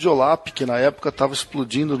produto de OLAP, que na época estava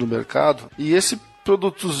explodindo no mercado. E esse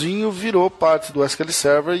produtozinho virou parte do SQL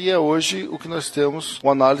Server e é hoje o que nós temos,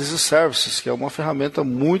 o Analysis Services, que é uma ferramenta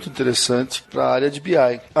muito interessante para a área de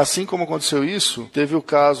BI. Assim como aconteceu isso, teve o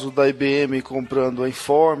caso da IBM comprando a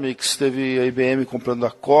Informix, teve a IBM comprando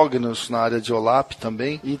a Cognos na área de OLAP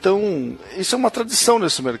também. Então, isso é uma tradição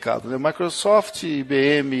nesse mercado, né? Microsoft,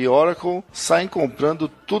 IBM e Oracle saem comprando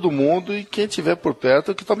todo mundo e quem tiver por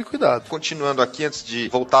perto que tome cuidado. Continuando aqui, antes de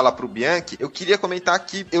voltar lá para o Bianchi, eu queria comentar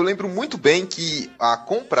que eu lembro muito bem que a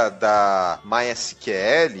compra da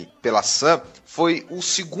MySQL pela Sun foi o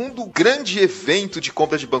segundo grande evento de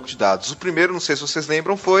compra de banco de dados. O primeiro, não sei se vocês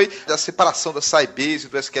lembram, foi da separação da Sybase e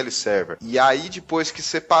do SQL Server. E aí, depois que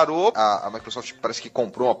separou, a Microsoft parece que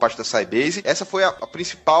comprou uma parte da Sybase. Essa foi a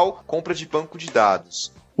principal compra de banco de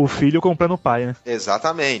dados. O filho comprando o pai, né?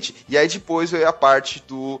 Exatamente. E aí depois veio a parte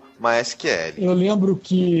do MySQL. Eu lembro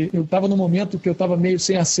que eu estava no momento que eu estava meio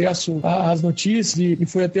sem acesso às notícias e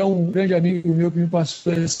foi até um grande amigo meu que me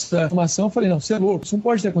passou essa informação. Eu falei, não, você é louco, isso não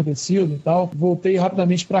pode ter acontecido e tal. Voltei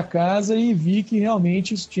rapidamente para casa e vi que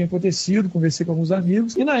realmente isso tinha acontecido, conversei com alguns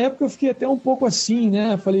amigos. E na época eu fiquei até um pouco assim,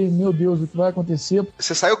 né? Falei, meu Deus, o que vai acontecer?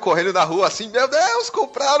 Você saiu correndo na rua assim, meu Deus,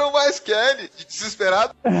 compraram o MySQL,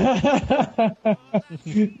 desesperado.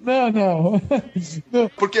 Não.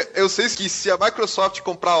 Porque eu sei que se a Microsoft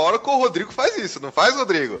comprar a Oracle, o Rodrigo faz isso, não faz,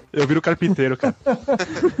 Rodrigo? Eu viro carpinteiro, cara.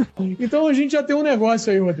 Então a gente já tem um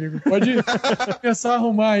negócio aí, Rodrigo. Pode começar a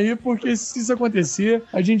arrumar aí, porque se isso acontecer,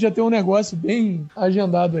 a gente já tem um negócio bem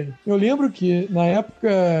agendado aí. Eu lembro que, na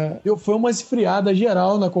época, foi uma esfriada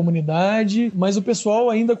geral na comunidade, mas o pessoal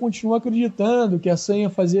ainda continua acreditando que a Sun ia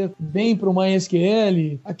fazer bem para o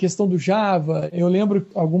MySQL, a questão do Java. Eu lembro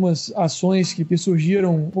algumas ações que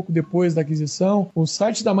surgiram um pouco depois da aquisição. O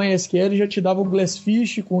site da MySQL já te dava o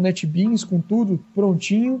Glassfish com o NetBeans, com tudo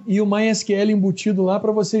prontinho, e o MySQL embutido lá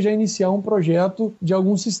para você já iniciar um projeto de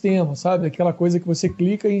algum sistema, sabe? Aquela coisa que você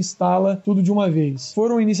clica e instala tudo de uma vez.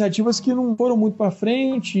 Foram iniciativas que não foram muito para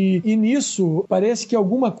frente e nisso parece que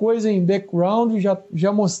alguma coisa em background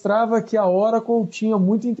já mostrava que a Oracle tinha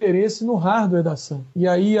muito interesse no hardware da Sun. E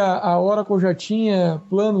aí a Oracle já tinha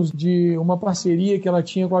planos de uma parceria que ela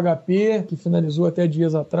tinha com a HP, que finalizou até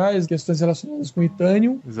dias atrás, questões relacionadas com o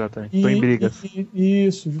Itanium. Exatamente. Estou em brigas.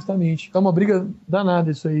 Isso, justamente. Tá uma briga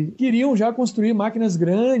danada isso aí. Queriam já construir máquinas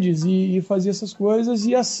grandes e fazer essas coisas,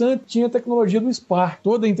 e a Sun tinha a tecnologia do Spark.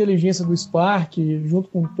 Toda a inteligência do Spark, junto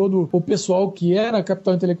com todo o pessoal que era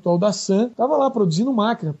capital intelectual da Sun, estava lá produzindo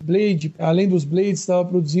máquina. Blade, além dos Blades, estava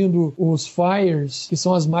produzindo os Fires, que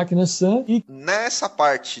são as máquinas Sun. E nessa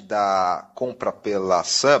parte da compra pela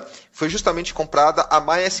Sun, foi justamente comprada a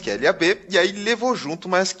MySQL AB, e aí levou junto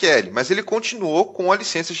o MySQL, mas ele continuou com a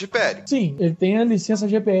licença GPL. Sim, ele tem a licença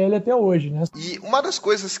GPL até hoje, né? E uma das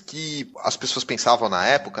coisas que as pessoas pensavam na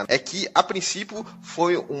época é que, a princípio,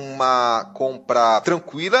 foi uma compra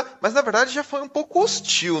tranquila, mas na verdade já foi um pouco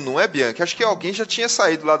hostil, não é, Bianca? Acho que alguém já tinha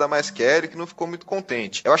saído lá da MySQL que não ficou muito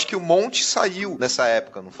contente. Eu acho que o Monte saiu nessa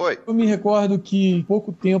época, não foi? Eu me recordo que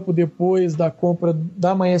pouco tempo depois da compra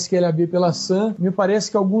da MySQL AB pela Sun, me parece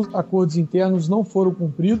que alguns acordos internos não foram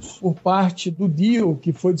cumpridos por parte do deal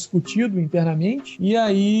que foi discutido internamente, e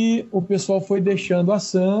aí o pessoal foi deixando a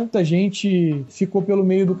Sun, a gente ficou pelo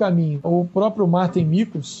meio do caminho. O próprio Martin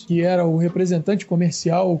Mikus, que era o representante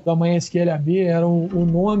comercial da MySQL AB, era o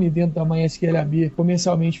nome dentro da MySQL AB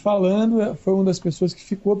comercialmente falando, foi uma das pessoas que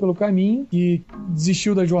ficou pelo caminho, que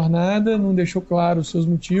desistiu da jornada, não deixou claro os seus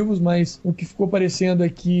motivos, mas o que ficou parecendo é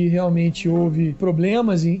que realmente houve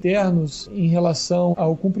problemas internos em relação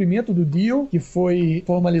ao cumprimento do deal, que foi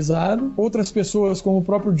formalizado. Outras pessoas, como o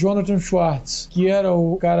próprio Jonathan Schwartz, que era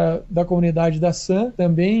o cara da comunidade da Sun,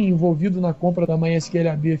 também envolvido na compra da MySQL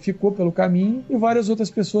AB, ficou pelo caminho, e várias outras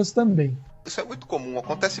pessoas também. Isso é muito comum,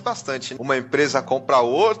 acontece bastante. Uma empresa compra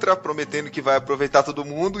outra, prometendo que vai aproveitar todo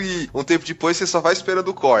mundo, e um tempo depois você só vai esperando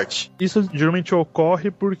o corte. Isso geralmente ocorre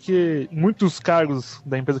porque muitos cargos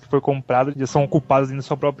da empresa que foi comprada já são ocupados dentro da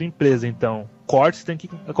sua própria empresa, então cortes tem que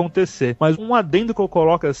acontecer. Mas um adendo que eu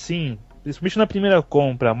coloco assim, principalmente na primeira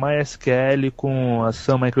compra, MySQL com a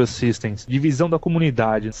Sun Microsystems, divisão da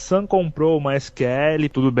comunidade. Sun comprou o MySQL,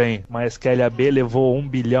 tudo bem. MySQL AB levou 1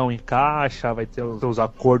 bilhão em caixa, vai ter os seus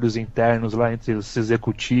acordos internos lá entre os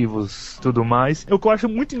executivos, tudo mais. O que eu acho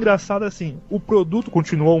muito engraçado assim, o produto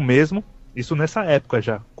continuou o mesmo. Isso nessa época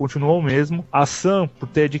já, continuou o mesmo. A Sun, por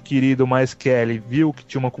ter adquirido o MySQL, viu que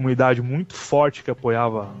tinha uma comunidade muito forte que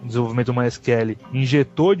apoiava o desenvolvimento do MySQL,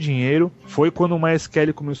 injetou dinheiro. Foi quando o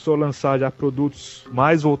MySQL começou a lançar já produtos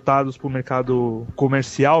mais voltados para o mercado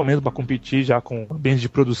comercial mesmo, para competir já com bens de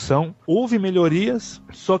produção. Houve melhorias,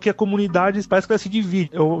 só que a comunidade parece que ela se divide.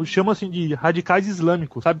 Eu chamo assim de radicais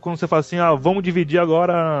islâmicos. Sabe quando você fala assim, vamos dividir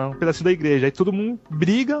agora um pedacinho da igreja. Aí todo mundo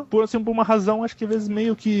briga por uma razão, acho que às vezes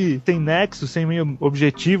meio que tem sem meio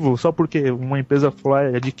objetivo, só porque uma empresa foi lá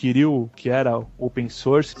e adquiriu que era open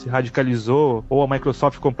source, se radicalizou, ou a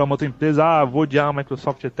Microsoft comprar uma outra empresa, vou odiar a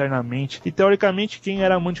Microsoft eternamente. E teoricamente quem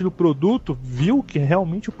era amante do produto viu que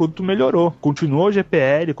realmente o produto melhorou. Continuou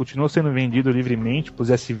GPL, continuou sendo vendido livremente para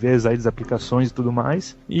os SVs aí das aplicações e tudo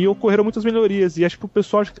mais, e ocorreram muitas melhorias, e acho que o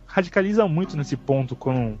pessoal radicaliza muito nesse ponto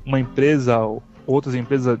quando uma empresa outras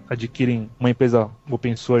empresas adquirem uma empresa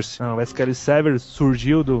open source. O SQL Server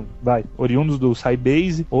surgiu oriundos do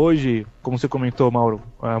Sybase. Hoje, como você comentou, Mauro,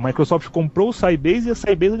 a Microsoft comprou o Sybase e a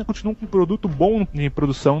Sybase ainda continua com um produto bom em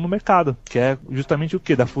produção no mercado, que é justamente o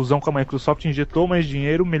que? Da fusão com a Microsoft, injetou mais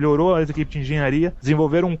dinheiro, melhorou as equipes de engenharia,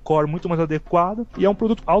 desenvolveram um core muito mais adequado e é um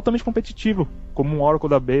produto altamente competitivo, como um Oracle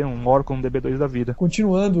da B, um Oracle, um DB2 da vida.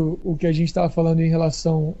 Continuando o que a gente estava falando em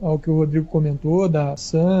relação ao que o Rodrigo comentou, da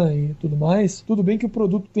Sun e tudo mais, tudo bem que o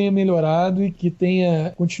produto tenha melhorado e que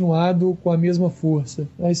tenha continuado com a mesma força,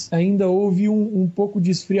 mas ainda houve um pouco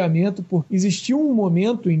de esfriamento, porque existiu um momento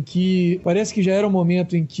momento em que, parece que já era um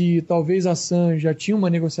momento em que talvez a Sun já tinha uma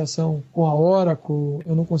negociação com a Oracle,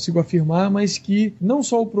 eu não consigo afirmar, mas que não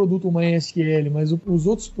só o produto MySQL, mas os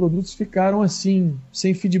outros produtos ficaram assim,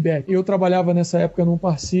 sem feedback. Eu trabalhava nessa época num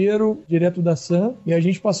parceiro direto da Sun e a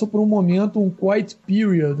gente passou por um momento, um quiet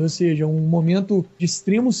period, ou seja, um momento de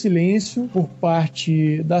extremo silêncio por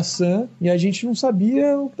parte da Sun e a gente não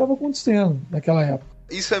sabia o que estava acontecendo naquela época.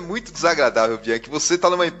 Isso é muito desagradável, Bianchi. Você tá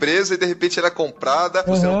numa empresa e de repente ela é comprada,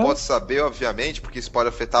 você não pode saber, obviamente, porque isso pode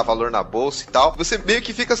afetar valor na bolsa e tal. Você meio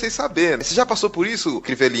que fica sem saber, né? Você já passou por isso,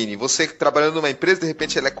 Crivellini? Você trabalhando numa empresa, de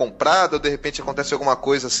repente ela é comprada, ou de repente acontece alguma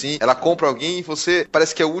coisa assim, ela compra alguém e você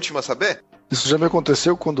parece que é o último a saber? Isso já me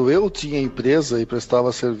aconteceu quando eu tinha empresa e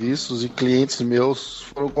prestava serviços e clientes meus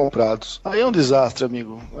foram comprados. Aí é um desastre,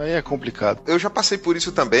 amigo. Aí é complicado. Eu já passei por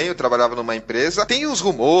isso também, eu trabalhava numa empresa. Tem os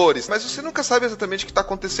rumores, mas você nunca sabe exatamente o que está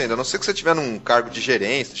acontecendo. A não ser que você estiver num cargo de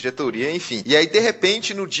gerência, diretoria, enfim. E aí, de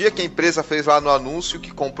repente, no dia que a empresa fez lá no anúncio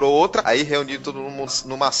que comprou outra, aí reuniu todo mundo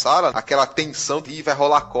numa sala, aquela tensão de vai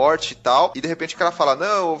rolar corte e tal. E de repente o cara fala,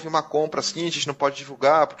 não, houve uma compra assim, a gente não pode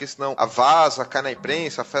divulgar, porque senão a vaza, cai na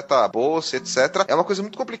imprensa, afeta a bolsa, etc. É uma coisa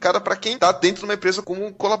muito complicada para quem tá dentro de uma empresa como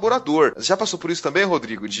um colaborador. Você já passou por isso também,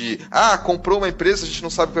 Rodrigo? De, comprou uma empresa, a gente não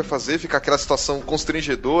sabe o que vai fazer, fica aquela situação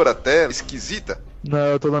constrangedora até, esquisita? Não,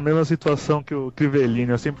 eu tô na mesma situação que o Crivellini,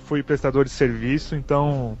 eu sempre fui prestador de serviço,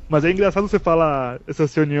 então... Mas é engraçado você falar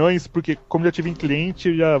essas reuniões, porque como já tive em cliente,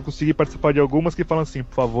 eu já consegui participar de algumas que falam assim,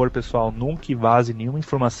 por favor, pessoal, nunca vaze nenhuma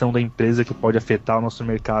informação da empresa que pode afetar o nosso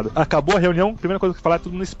mercado. Acabou a reunião, a primeira coisa que falar é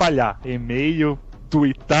tudo no espalhar, e-mail,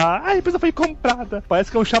 tweetar, a empresa foi comprada. Parece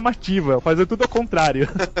que é um chamativa, fazer tudo ao contrário.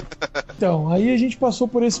 Então, aí a gente passou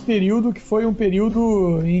por esse período que foi um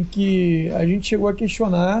período em que a gente chegou a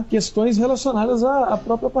questionar questões relacionadas à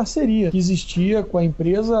própria parceria que existia com a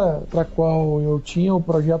empresa para a qual eu tinha o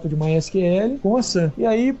projeto de MySQL com a Sun. E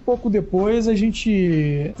aí, pouco depois, a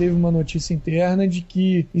gente teve uma notícia interna de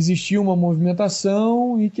que existia uma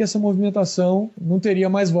movimentação e que essa movimentação não teria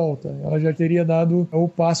mais volta. Ela já teria dado o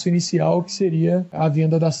passo inicial, que seria a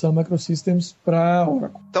venda da Sun Microsystems para a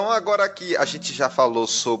Oracle. Então agora que a gente já falou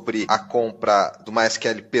sobre a compra do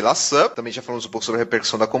MySQL pela Sun, também já falamos um pouco sobre a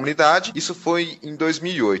repercussão da comunidade, isso foi em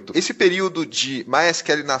 2008. Esse período de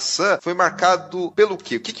MySQL na Sun foi marcado pelo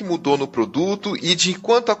quê? O que mudou no produto e de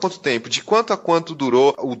quanto a quanto tempo? De quanto a quanto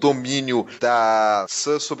durou o domínio da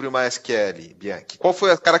Sun sobre o MySQL, Bianchi? Qual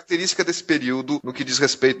foi a característica desse período no que diz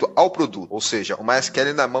respeito ao produto? Ou seja, o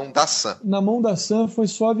MySQL na mão da Sun. Na mão da Sun foi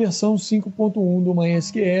só a versão 5.1 do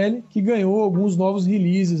MySQL, que ganhou alguns novos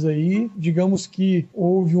releases aí. Digamos que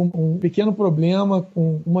houve um pequeno problema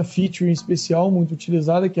com uma feature especial muito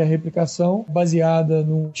utilizada, que é a replicação, baseada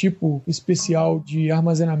num tipo especial de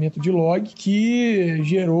armazenamento de log, que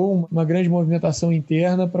gerou uma grande movimentação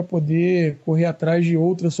interna para poder correr atrás de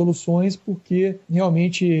outras soluções, porque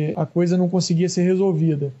realmente a coisa não conseguia ser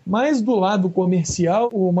resolvida. Mas do lado comercial,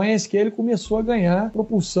 o MySQL começou a ganhar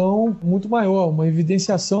propulsão muito maior, uma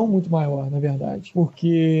evidenciação muito maior, na verdade,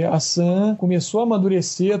 porque a Sun começou a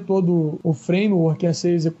amadurecer todo o framework a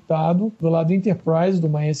ser executado do lado Enterprise do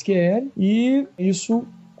MySQL, e isso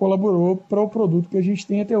colaborou para o produto que a gente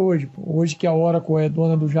tem até hoje. Hoje que a Oracle é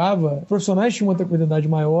dona do Java, os profissionais tinham uma tranquilidade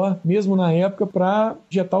maior, mesmo na época, para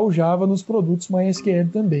injetar o Java nos produtos MySQL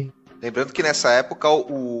também. Lembrando que nessa época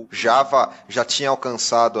o Java já tinha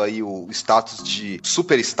alcançado aí o status de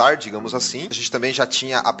superstar, digamos assim. A gente também já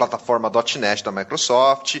tinha a plataforma .NET da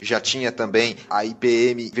Microsoft, já tinha também a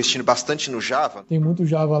IBM investindo bastante no Java. Tem muito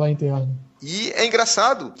Java lá interno. E é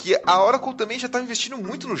engraçado que a Oracle também já está investindo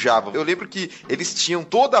muito no Java. Eu lembro que eles tinham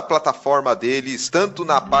toda a plataforma deles, tanto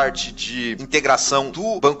na parte de integração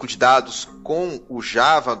do banco de dados com o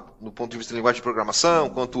Java, no ponto de vista de linguagem de programação,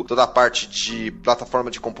 quanto toda a parte de plataforma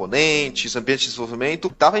de componentes, ambiente de desenvolvimento,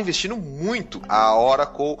 estava investindo muito a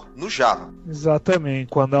Oracle no Java. Exatamente.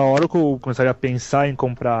 Quando a Oracle começaria a pensar em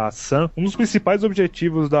comprar a Sun, um dos principais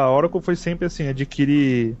objetivos da Oracle foi sempre assim,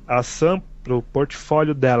 adquirir a Sun pro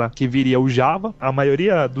portfólio dela, que viria o Java. A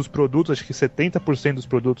maioria dos produtos, acho que 70% dos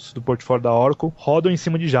produtos do portfólio da Oracle rodam em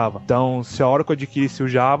cima de Java. Então, se a Oracle adquirisse o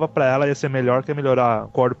Java, para ela ia ser melhor, que é melhorar o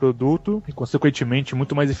core do produto e, consequentemente,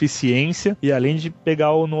 muito mais eficiência, e além de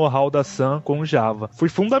pegar o know-how da Sun com o Java. Foi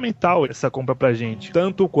fundamental essa compra pra gente.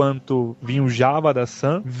 Tanto quanto vinha o Java da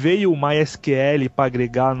Sun, veio o MySQL para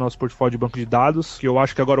agregar no nosso portfólio de banco de dados, que eu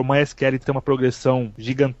acho que agora o MySQL tem uma progressão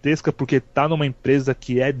gigantesca, porque tá numa empresa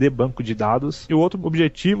que é de banco de dados. E o outro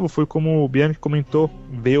objetivo foi, como o Bianchi comentou,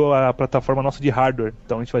 veio a plataforma nossa de hardware.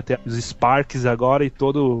 Então a gente vai ter os Sparks agora e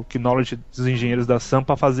todo o knowledge dos engenheiros da Sun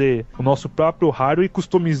para fazer o nosso próprio hardware e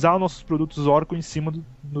customizar os nossos produtos Oracle em cima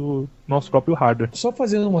do nosso próprio hardware. Só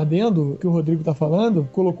fazendo um adendo, que o Rodrigo está falando,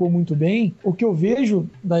 colocou muito bem, o que eu vejo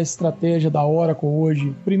da estratégia da Oracle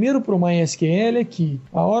hoje, primeiro para o MySQL, é que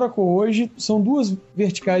a Oracle hoje são duas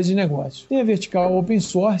verticais de negócio. Tem a vertical Open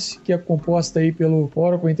Source, que é composta aí pelo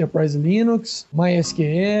Oracle Enterprise Linux,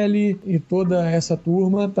 MySQL e toda essa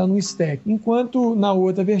turma está no stack. Enquanto na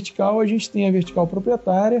outra vertical a gente tem a vertical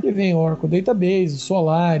proprietária, que vem Oracle Database,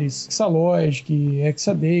 Solaris, Exalogic,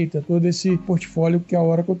 Exadata, todo esse portfólio que a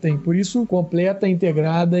Oracle tem. Por isso, completa,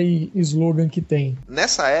 integrada e slogan que tem.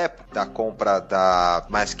 Nessa época da compra da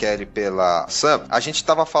MySQL pela Sun, a gente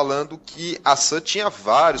estava falando que a Sun tinha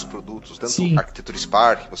vários produtos, tanto Sim. a Arquitetura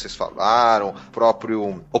Spark, que vocês falaram, o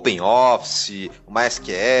próprio OpenOffice, o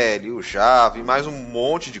MySQL, o Java e mais um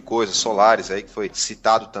monte de coisas, Solaris aí que foi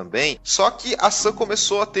citado também. Só que a Sun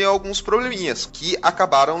começou a ter alguns probleminhas que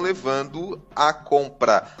acabaram levando a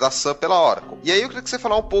compra da Sun pela Oracle. E aí eu queria que você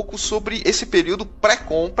falasse um pouco sobre esse período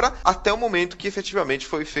pré-compra até o momento que efetivamente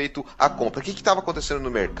foi feito a compra. O que estava acontecendo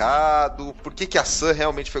no mercado? Por que a Sun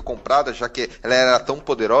realmente foi comprada, já que ela era tão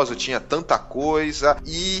poderosa, tinha tanta coisa?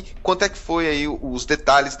 E quanto é que foi aí os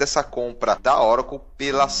detalhes dessa compra da Oracle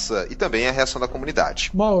pela Sun? E também a reação da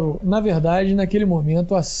comunidade. Mauro, na verdade, naquele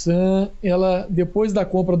momento, a Sun, ela, depois da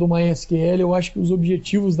compra do MySQL, eu acho que os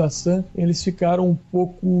objetivos da Sun, eles ficaram um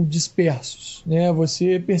pouco dispersos, né?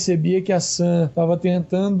 Você percebia que a Sun estava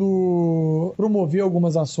tentando promover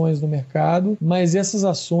algumas ações no mercado, mas essas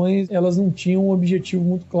ações, elas não tinham um objetivo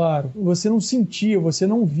muito claro. Você não sentia, você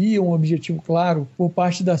não via um objetivo claro por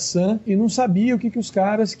parte da Sun e não sabia o que os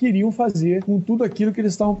caras queriam fazer com tudo aquilo que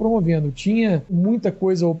eles estavam promovendo. Tinha muita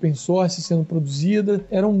coisa open source sendo produzida,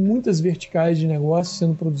 eram muitas verticais de negócio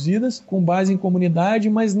sendo produzidas com base em comunidade,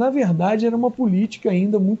 mas na verdade era uma política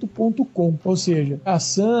ainda muito .com. Ou seja, a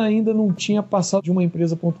Sun ainda não tinha passado de uma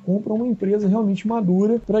empresa .com para uma empresa realmente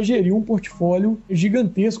madura para gerir um portfólio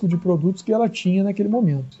gigantesco de produtos que ela tinha naquele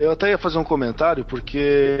momento. Eu até ia fazer um comentário,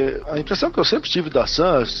 porque a impressão que eu sempre tive da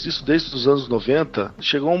Sun, isso desde os anos 90,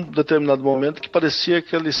 chegou um determinado momento que parecia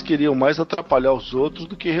que eles queriam mais atrapalhar os outros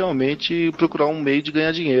do que realmente procurar um meio de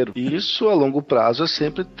ganhar dinheiro. E isso, a longo prazo, é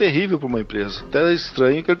sempre terrível para uma empresa. Até é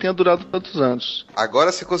estranho que ele tenha durado tantos anos.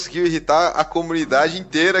 Agora você conseguiu irritar a comunidade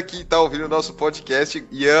inteira que está ouvindo o nosso podcast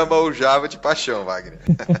e ama o Java de paixão, Wagner.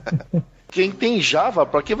 Quem tem Java,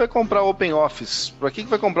 para que vai comprar OpenOffice? Para que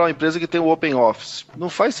vai comprar uma empresa que tem o OpenOffice? Não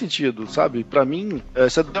faz sentido, sabe? Para mim,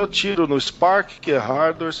 você deu tiro no Spark, que é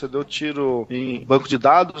hardware, você deu tiro em banco de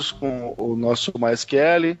dados com o nosso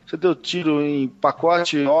MySQL, você deu tiro em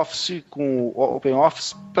pacote Office com o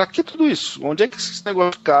OpenOffice. Para que tudo isso? Onde é que esses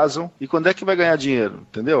negócios casam e quando é que vai ganhar dinheiro?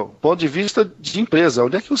 Entendeu? Ponto de vista de empresa,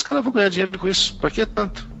 onde é que os caras vão ganhar dinheiro com isso? Para que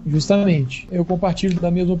tanto? Justamente, eu compartilho da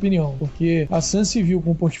mesma opinião, porque a Sun se viu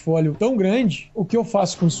com um portfólio tão grande, o que eu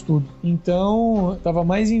faço com isso tudo? Então, estava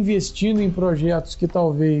mais investindo em projetos que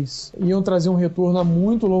talvez iam trazer um retorno a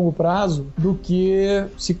muito longo prazo do que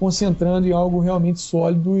se concentrando em algo realmente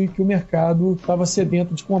sólido e que o mercado estava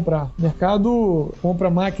sedento de comprar. O mercado compra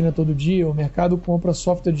máquina todo dia, o mercado compra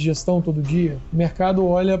software de gestão todo dia, o mercado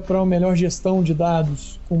olha para uma melhor gestão de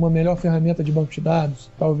dados, com uma melhor ferramenta de banco de dados.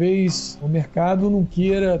 Talvez o mercado não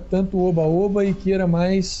queira tanto oba-oba e queira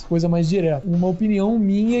mais coisa mais direta. Uma opinião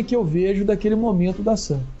minha que eu vejo daquele momento da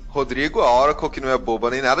Sun. Rodrigo, a Oracle, que não é boba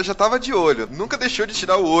nem nada, já estava de olho. Nunca deixou de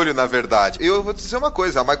tirar o olho, na verdade. Eu vou dizer uma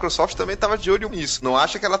coisa, a Microsoft também estava de olho nisso. Não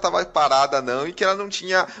acha que ela estava parada, não, e que ela não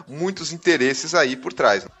tinha muitos interesses aí por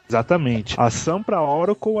trás. Exatamente. A Sun pra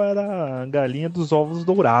Oracle era a galinha dos ovos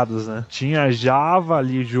dourados, né? Tinha Java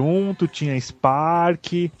ali junto, tinha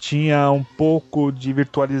Spark, tinha um pouco de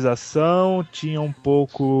virtualização, tinha um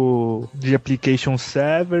pouco de application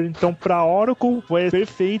server. Então, pra Oracle, foi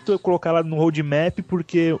perfeito eu colocar ela no roadmap,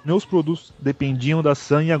 porque meus produtos dependiam da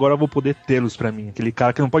Sun e agora eu vou poder tê-los pra mim. Aquele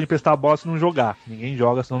cara que não pode emprestar a bola se não jogar. Ninguém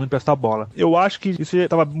joga se não emprestar a bola. Eu acho que isso já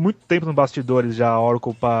estava muito tempo nos bastidores já, a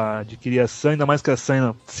Oracle, pra adquirir a Sun, ainda mais que a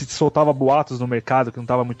Sun se soltava boatos no mercado que não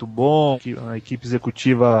estava muito bom, que a equipe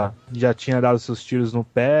executiva já tinha dado seus tiros no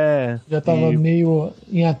pé. Já estava meio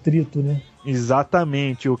em atrito, né?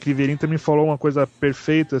 Exatamente, o Crivellin também falou uma coisa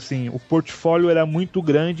perfeita, assim, o portfólio era muito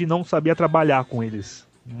grande e não sabia trabalhar com eles.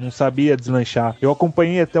 Não sabia deslanchar. Eu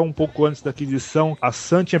acompanhei até um pouco antes da aquisição. A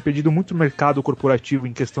Sun tinha perdido muito mercado corporativo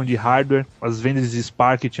em questão de hardware. As vendas de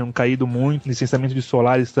Spark tinham caído muito. Licenciamento de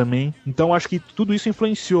Solaris também. Então acho que tudo isso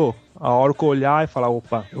influenciou a Oracle olhar e falar,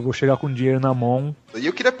 opa, eu vou chegar com dinheiro na mão E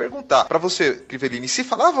eu queria perguntar pra você, Crivellini, se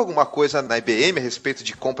falava alguma coisa na IBM a respeito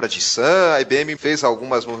de compra de Sun? A IBM fez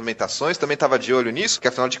algumas movimentações, também estava de olho nisso, porque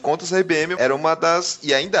afinal de contas a IBM era uma das,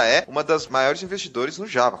 e ainda é, uma das maiores investidores no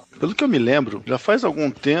Java. Pelo que eu me lembro, já faz algum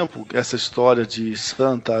tempo essa história de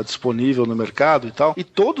Sun tá disponível no mercado e tal, e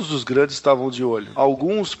todos os grandes estavam de olho.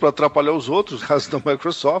 Alguns para atrapalhar os outros, caso da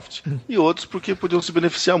Microsoft, e outros porque podiam se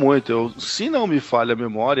beneficiar muito. Se não me falha a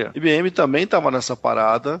memória, a IBM também estava nessa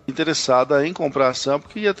parada, interessada em comprar a Sun,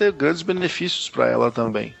 porque ia ter grandes benefícios para ela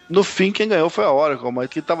também. No fim, quem ganhou foi a Oracle, mas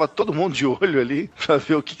que tava todo mundo de olho ali para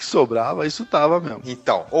ver o que sobrava, isso tava mesmo.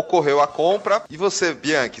 Então, ocorreu a compra, e você,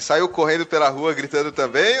 Bianchi, saiu correndo pela rua gritando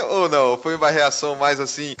também, ou não? Foi uma reação mais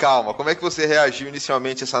assim, calma? Como é que você reagiu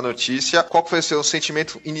inicialmente a essa notícia? Qual foi o seu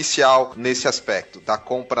sentimento inicial nesse aspecto da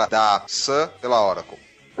compra da Sun pela Oracle?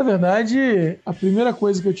 Na verdade, a primeira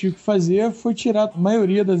coisa que eu tive que fazer foi tirar a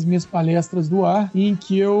maioria das minhas palestras do ar, em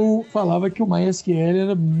que eu falava que o MySQL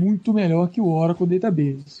era muito melhor que o Oracle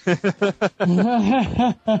Database.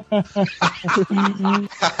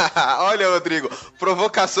 Olha, Rodrigo,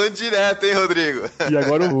 provocação direta, hein, Rodrigo? E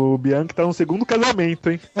agora o Bianchi tá no segundo casamento,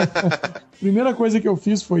 hein? Primeira coisa que eu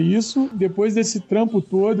fiz foi isso. Depois desse trampo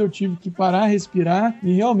todo, eu tive que parar, respirar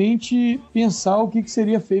e realmente pensar o que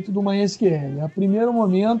seria feito do MySQL. A primeiro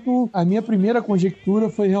momento, a minha primeira conjectura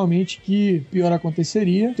foi realmente que pior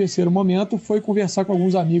aconteceria. O terceiro momento foi conversar com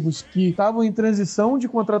alguns amigos que estavam em transição de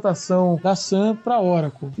contratação da Sun para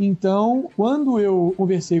Oracle. Então, quando eu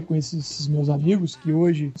conversei com esses meus amigos, que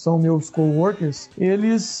hoje são meus coworkers,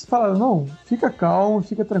 eles falaram, não, fica calmo,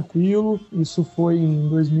 fica tranquilo. Isso foi em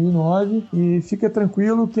 2009 e fica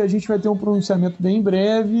tranquilo que a gente vai ter um pronunciamento bem em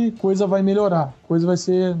breve, coisa vai melhorar, coisa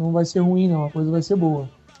não vai ser ruim não, a coisa vai ser boa.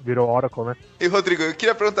 Virou Oracle, né? E, Rodrigo, eu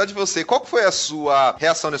queria perguntar de você, qual foi a sua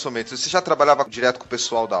reação nesse momento? Você já trabalhava direto com o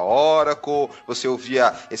pessoal da Oracle? Você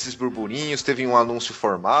ouvia esses burburinhos? Teve um anúncio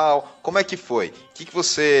formal? Como é que foi? O que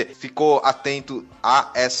você ficou atento a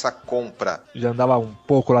essa compra? Já andava um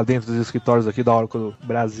pouco lá dentro dos escritórios aqui da Oracle do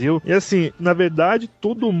Brasil. E assim, na verdade,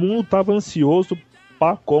 todo mundo estava ansioso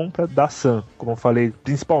para a compra da Sun, como eu falei,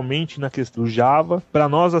 principalmente na questão do Java. Para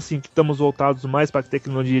nós, assim, que estamos voltados mais para a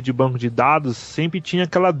tecnologia de banco de dados, sempre tinha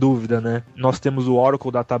aquela dúvida, né? Nós temos o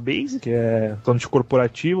Oracle Database, que é de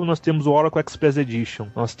corporativo, nós temos o Oracle Express Edition,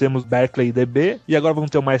 nós temos Berkeley DB, e agora vamos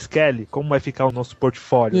ter o MySQL. Como vai ficar o nosso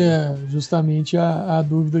portfólio? É, justamente a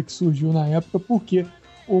dúvida que surgiu na época, porque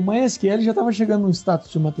o MySQL já estava chegando num status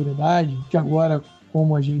de maturidade, que agora,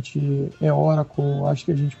 como a gente é Oracle, acho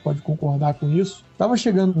que a gente pode concordar com isso, estava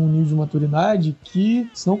chegando num nível de maturidade que,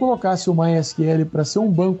 se não colocasse o MySQL para ser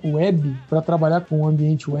um banco web, para trabalhar com o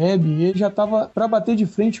ambiente web, ele já estava para bater de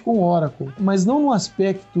frente com o Oracle. Mas não no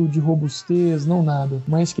aspecto de robustez, não nada.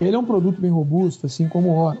 O MySQL é um produto bem robusto, assim como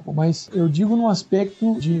o Oracle, mas eu digo no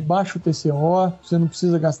aspecto de baixo TCO, você não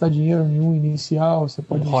precisa gastar dinheiro nenhum inicial, você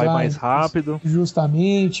pode usar... ROI mais rápido.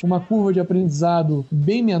 Justamente. Uma curva de aprendizado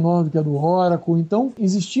bem menor do que a do Oracle. Então,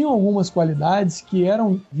 existiam algumas qualidades que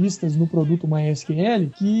eram vistas no produto MySQL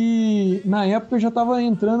que na época já estava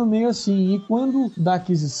entrando meio assim, e quando da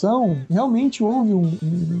aquisição realmente houve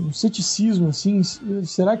um ceticismo assim,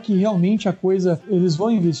 será que realmente a coisa, eles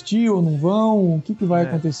vão investir ou não vão, o que vai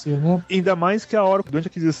acontecer, né? Ainda mais que a Oracle, durante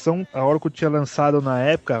a aquisição, a Oracle tinha lançado na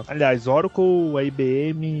época, aliás, Oracle, a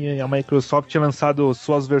IBM e a Microsoft tinha lançado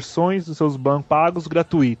suas versões dos seus bancos pagos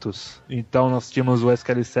gratuitos. Então nós tínhamos o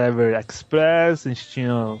SQL Server Express, a gente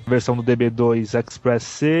tinha a versão do DB2 Express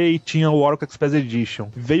C e tinha o Oracle Express Edition.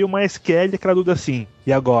 Veio uma SQL, aquela dúvida assim,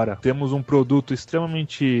 e agora? Temos um produto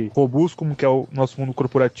extremamente robusto, como que é o nosso mundo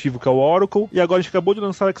corporativo, que é o Oracle, e agora a gente acabou de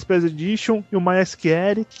lançar o Express Edition e o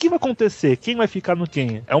MySQL. O que vai acontecer? Quem vai ficar no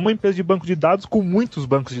quem? É uma empresa de banco de dados com muitos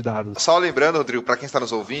bancos de dados. Só lembrando, Rodrigo, para quem está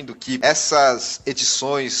nos ouvindo, que essas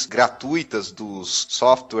edições gratuitas dos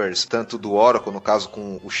softwares, tanto do Oracle, no caso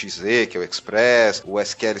com o XZ, que é o Express, o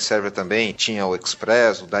SQL Server também tinha o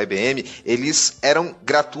Express, o da IBM, eles eram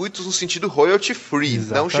gratuitos no sentido royalty free,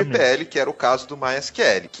 não GPL, que era o caso do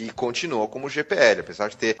MySQL, que continua como GPL, apesar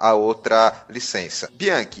de ter a outra licença.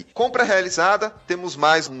 Bianchi, compra realizada, temos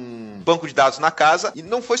mais um banco de dados na casa, e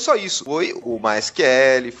não foi só isso, foi o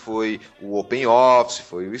MySQL, foi o OpenOffice,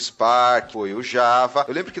 foi o Spark, foi o Java.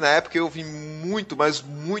 Eu lembro que na época eu vi muito, mas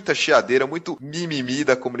muita chiadeira, muito mimimi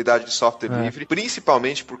da comunidade de software livre,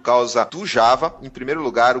 principalmente por causa do Java. Em primeiro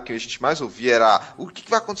lugar, o que a gente mais ouvia era o que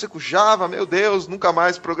vai acontecer com o Java? Meu Deus, nunca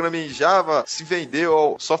mais programei em Java, se vendeu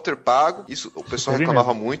ao software pago. Isso o pessoal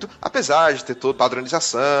reclamava muito, apesar de ter toda a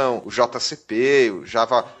padronização, o JCP, o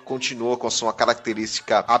Java continua com a sua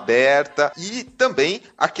característica aberta e também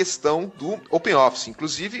a questão do OpenOffice.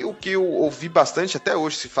 Inclusive, o que eu ouvi bastante, até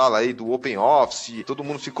hoje se fala aí do OpenOffice, todo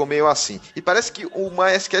mundo ficou meio assim. E parece que o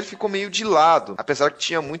MySQL ficou meio de lado, apesar que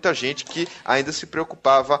tinha muita gente que ainda se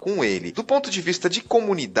preocupava com ele. Do ponto de vista de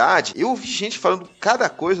comunidade, eu ouvi gente falando cada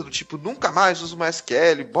coisa do tipo, nunca mais uso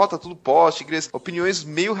MySQL, bota tudo Postgres, opiniões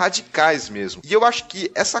meio radicais mesmo. E eu acho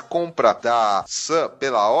que essa compra da Sun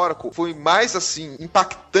pela Oracle foi mais assim,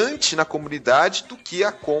 impactante na comunidade do que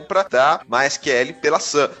a compra da MySQL pela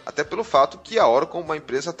Sun. Até pelo fato que a Oracle é uma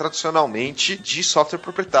empresa tradicionalmente de software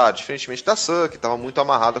proprietário, diferentemente da Sun, que estava muito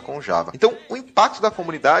amarrada com o Java. Então, o impacto da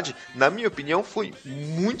comunidade, na minha opinião, foi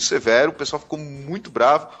muito severo, o pessoal ficou muito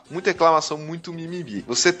bravo, muita reclamação, muito mimimi.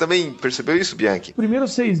 Você também percebeu isso, Bianchi? Os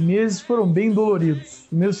primeiros 6 meses foram bem doloridos. Os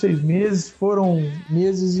primeiros 6 meses foram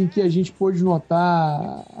meses em que a gente pôde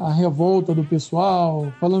notar a revolta do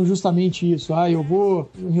pessoal, falando justamente isso. Eu vou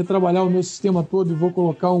retrabalhar o meu sistema todo e vou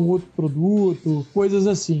colocar um outro produto, coisas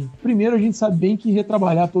assim. Primeiro, a gente sabe bem que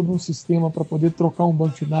retrabalhar todo um sistema para poder trocar um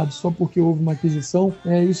banco de dados só porque houve uma aquisição,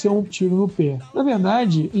 isso é um tiro no pé. Na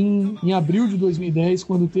verdade, em abril de 2010,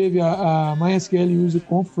 quando teve a MySQL User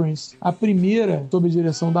Conference, a primeira sob a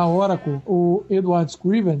direção da Oracle, o Edward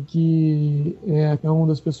Scriven, que é uma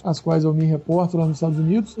das pessoas às quais eu me reporto lá nos Estados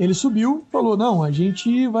Unidos, ele subiu e falou, não, a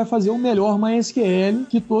gente vai fazer o melhor MySQL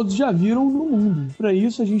que todos já viram no mundo. Para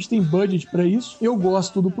isso, a gente tem budget para isso. Eu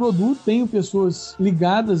gosto do produto, tenho pessoas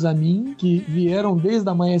ligadas a mim, que vieram desde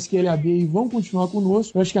a MySQL AD e vão continuar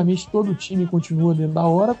conosco. Praticamente todo o time continua dentro da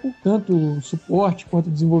Oracle, tanto suporte quanto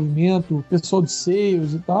desenvolvimento, pessoal de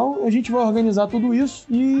sales e tal. A gente vai organizar tudo isso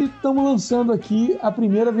e estamos lançando aqui a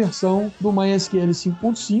primeira versão do MySQL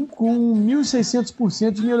 5.5 com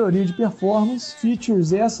 1.600% de melhoria de performance,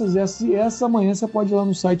 features essa. Amanhã você pode ir lá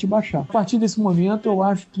no site e baixar. A partir desse momento, eu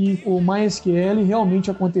acho que o MySQL realmente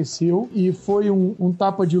aconteceu e foi um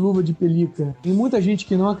tapa de luva de pelica. Tem muita gente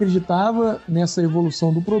que não acreditava nessa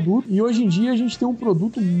evolução do produto e hoje em dia a gente tem um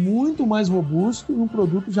produto muito mais robusto e um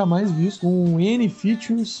produto jamais visto, com N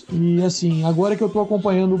features e assim, agora que eu estou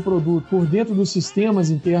acompanhando o produto por dentro dos sistemas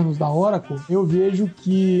internos da Oracle, eu vejo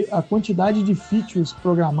que a quantidade de features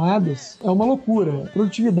programadas é uma loucura. A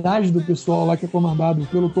produtividade do pessoal lá que é comandado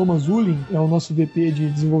pelo Thomas Ullin, é o nosso VP de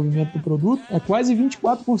desenvolvimento do produto, é quase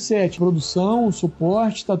 24/7. Produção,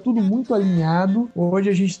 suporte, está tudo muito alinhado. Hoje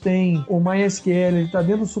a gente tem o MySQL, ele está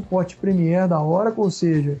dentro do suporte Premier da Oracle, ou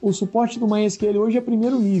seja, o suporte do MySQL hoje é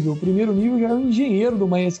primeiro nível. O primeiro nível já é o engenheiro do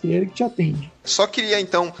MySQL que te atende. Só queria,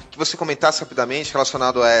 então, que você comentasse rapidamente,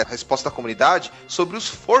 relacionado à resposta da comunidade, sobre os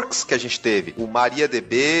forks que a gente teve. O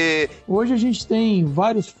MariaDB... Hoje a gente tem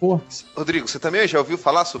vários forks. Rodrigo, você também já ouviu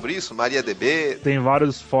falar sobre isso? MariaDB? Tem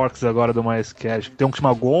vários forks agora do MySQL. Tem um que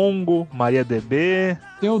chama Gongo, MariaDB...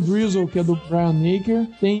 Tem o Drizzle, que é do Brian Naker.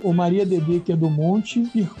 Tem o MariaDB, que é do Monte.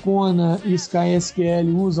 Percona e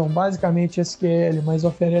SkySQL usam basicamente SQL, mas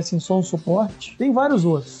oferecem só um suporte. Tem vários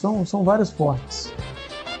outros. São vários forks.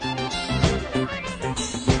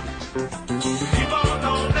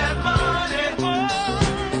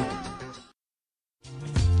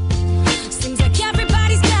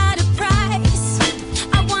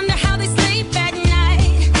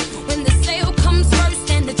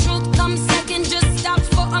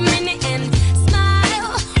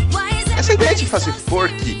 Fazer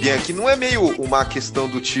fork, Bianchi, não é meio uma questão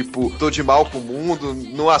do tipo, tô de mal com o mundo,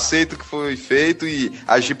 não aceito o que foi feito e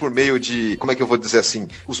agir por meio de, como é que eu vou dizer assim,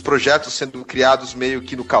 os projetos sendo criados meio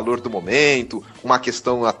que no calor do momento, uma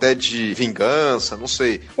questão até de vingança, não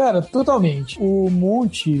sei. Cara, totalmente. O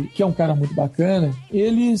Monte, que é um cara muito bacana,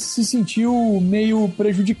 ele se sentiu meio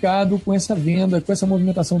prejudicado com essa venda, com essa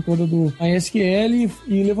movimentação toda do MySQL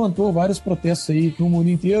e levantou vários protestos aí no mundo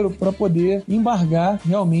inteiro para poder embargar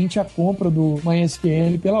realmente a compra do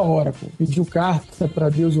MySQL pela Oracle. Pediu carta para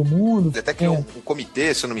Deus e o mundo. Até criou um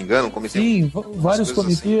comitê, se eu não me engano, um comitê. Sim, vários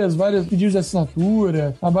comitês, assim. Vários pedidos de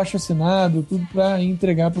assinatura, abaixo assinado, tudo para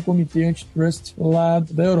entregar para o comitê antitrust lá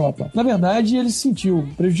da Europa. Na verdade, ele se sentiu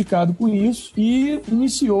prejudicado com isso e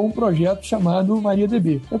iniciou um projeto chamado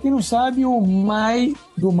MariaDB. Para quem não sabe, o My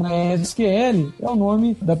do MySQL é o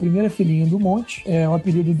nome da primeira filhinha do Monte, é o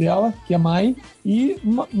apelido dela, que é My, e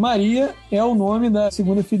Maria é o nome da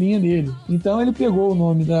segunda filhinha dele. Então ele pegou o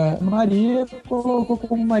nome da Maria e colocou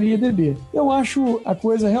como MariaDB. Eu acho a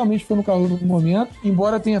coisa realmente foi no calor do momento,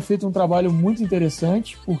 embora tenha feito um trabalho muito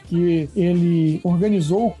interessante, porque ele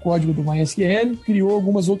organizou o código do MySQL, criou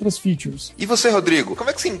algumas outras features. E você, Rodrigo, como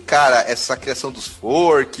é que você encara essa criação dos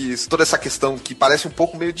forks, toda essa questão que parece um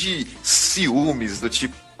pouco meio de ciúmes, do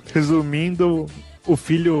tipo... Resumindo, o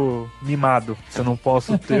filho mimado. Se eu não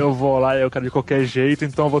posso ter, eu vou lá e eu quero de qualquer jeito,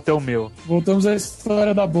 então eu vou ter o meu. Voltamos à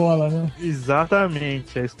história da bola, né?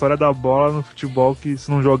 Exatamente, a história da bola no futebol, que se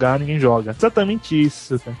não jogar, ninguém joga. Exatamente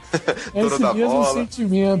isso, cara. É esse mesmo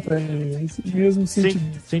sentimento aí, esse mesmo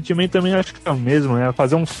sentimento. Sentimento também acho que é o mesmo, né?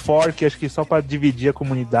 Fazer um fork, acho que só pra dividir a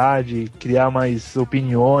comunidade, criar mais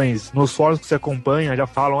opiniões. Nos fóruns que você acompanha, já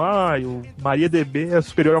falam, o MariaDB é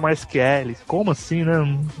superior ao MySQL. Como assim, né?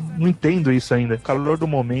 Não entendo isso ainda. Calor do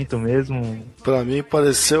momento mesmo. Pra mim,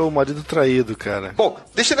 pareceu o marido traído, cara. Bom,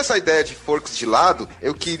 deixando essa ideia de forks de lado,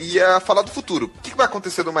 eu queria falar do futuro. O que vai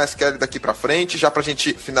acontecer no MySQL daqui pra frente, já pra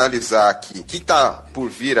gente finalizar aqui? O que tá por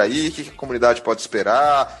vir aí? O que a comunidade pode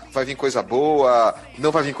esperar? Vai vir coisa boa?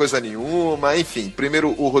 Não vai vir coisa nenhuma? Enfim,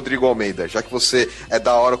 primeiro o Rodrigo Almeida, já que você é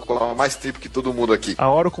da Oracle há mais tempo que todo mundo aqui.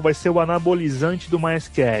 A Oracle vai ser o anabolizante do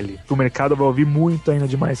MySQL. O mercado vai ouvir muito ainda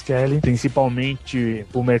de MySQL, principalmente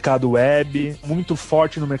o mercado web, muito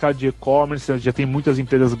forte no mercado de e-commerce. Já tem muitas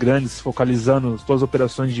empresas grandes focalizando suas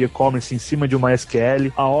operações de e-commerce em cima de um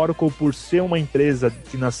MySQL. A Oracle, por ser uma empresa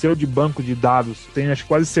que nasceu de banco de dados, tem acho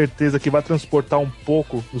quase certeza que vai transportar um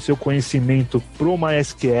pouco do seu conhecimento pro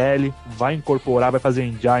MySQL, vai incorporar, vai fazer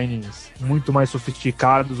engines muito mais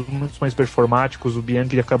sofisticados, muito mais performáticos. O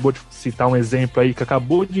Bianchi acabou de citar um exemplo aí, que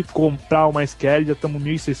acabou de comprar o MySQL, já estamos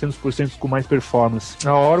 1.600% com mais performance.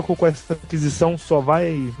 A Oracle, com essa aquisição, só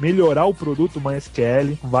vai melhorar o produto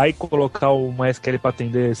MySQL, vai colocar o MySQL para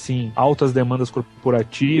atender, assim, altas demandas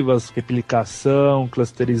corporativas, replicação,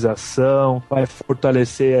 clusterização, vai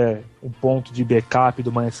fortalecer o ponto de backup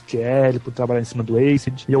do MySQL para trabalhar em cima do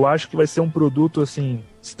ACID. E eu acho que vai ser um produto, assim,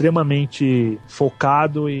 extremamente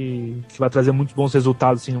focado e que vai trazer muito bons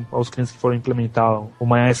resultados, assim, aos clientes que forem implementar o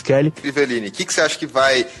MySQL. Crivelini, o que você acha que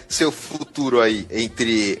vai ser o futuro aí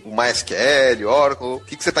entre o MySQL, Oracle? O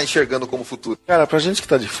que você está enxergando como futuro? Cara, pra gente que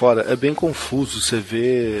tá de fora, é bem confuso você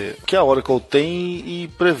ver o que a Oracle tem e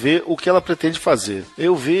prever o que ela pretende fazer.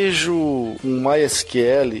 Eu vejo um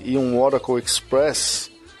MySQL e um Oracle Express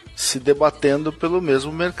se debatendo pelo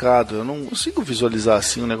mesmo mercado. Eu não consigo visualizar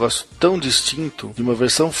assim um negócio tão distinto de uma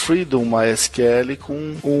versão free do MySQL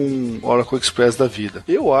com um Oracle Express da vida.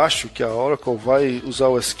 Eu acho que a Oracle vai usar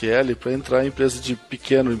o SQL para entrar em empresa de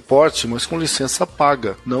pequeno importe, mas com licença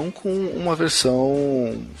paga, não com uma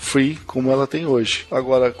versão free como ela tem hoje.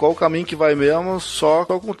 Agora, qual o caminho que vai mesmo, só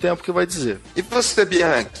com algum tempo que vai dizer. E você,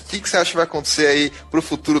 Bianchi, o que você acha que vai acontecer aí pro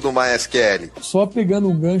futuro do MySQL? Só pegando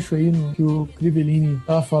um gancho aí no que o Crivelini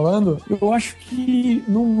estava falando, eu acho que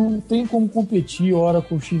não tem como competir o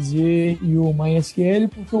Oracle XZ e o MySQL,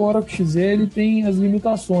 porque o Oracle XL tem as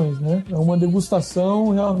limitações, né? É uma degustação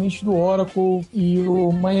realmente do Oracle, e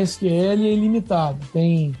o MySQL é ilimitado.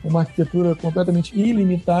 Tem uma arquitetura completamente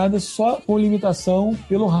ilimitada, só com limitação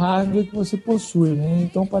pelo hardware que você possui, né?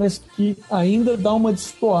 Então parece que ainda dá uma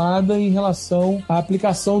destoada em relação à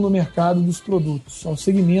aplicação no mercado dos produtos, ao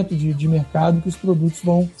segmento de mercado que os produtos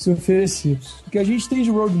vão ser oferecidos. O que a gente tem de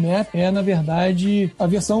roadmap é, na verdade, a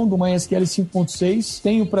versão do MySQL 5.6.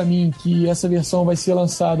 Tenho para mim que essa versão vai ser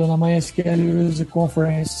lançada na MySQL User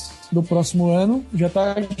Conference do próximo ano. Já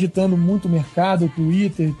está agitando muito o mercado,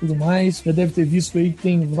 Twitter e tudo mais. Já deve ter visto aí que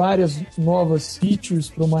tem várias novas features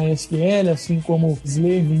para o MySQL, assim como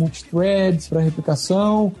Slave Multithreads para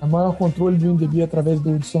replicação, a maior controle do INDB através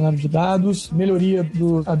do dicionário de dados, melhoria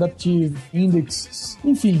do Adaptive Index.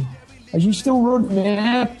 Enfim, a gente tem um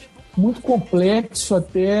roadmap muito complexo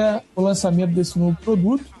até o lançamento desse novo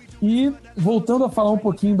produto. E voltando a falar um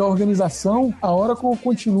pouquinho da organização, a Oracle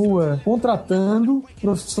continua contratando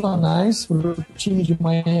profissionais para o time de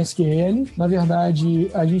MySQL. Na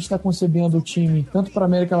verdade, a gente está concebendo o time tanto para a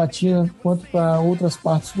América Latina quanto para outras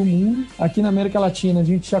partes do mundo. Aqui na América Latina, a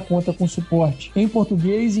gente já conta com suporte em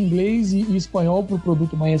português, inglês e espanhol para o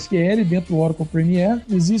produto MySQL dentro do Oracle Premier.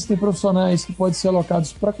 Existem profissionais que podem ser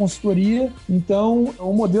alocados para consultoria. Então,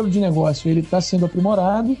 o modelo de negócio ele está sendo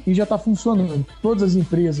aprimorado e já está funcionando. Todas as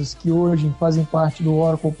empresas que hoje fazem parte do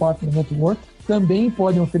Oracle Partner Network também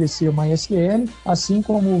podem oferecer o MySQL, assim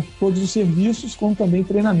como todos os serviços, como também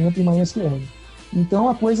treinamento em MySQL. Então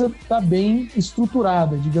a coisa está bem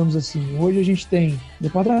estruturada, digamos assim. Hoje a gente tem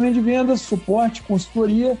departamento de vendas, suporte,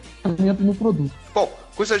 consultoria, treinamento no produto. Bom,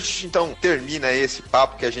 com isso a gente então termina esse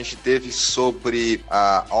papo que a gente teve sobre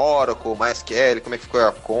a Oracle, MySQL, como é que ficou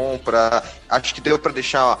a compra. Acho que deu para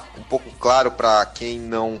deixar um pouco claro para quem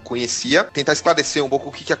não conhecia, tentar esclarecer um pouco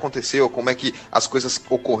o que aconteceu, como é que as coisas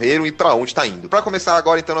ocorreram e para onde está indo. Para começar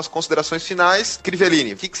agora então as considerações finais,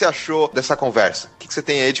 Crivelini, o que você achou dessa conversa? O que você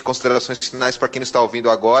tem aí de considerações finais para quem não está ouvindo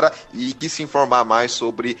agora e quis se informar mais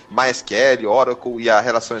sobre MySQL, Oracle e a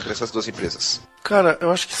relação entre essas duas empresas? Cara,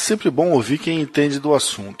 eu acho que é sempre bom ouvir quem entende do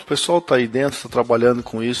assunto. O pessoal tá aí dentro, tá trabalhando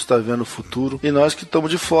com isso, tá vendo o futuro. E nós que estamos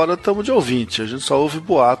de fora, estamos de ouvinte. A gente só ouve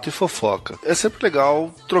boato e fofoca. É sempre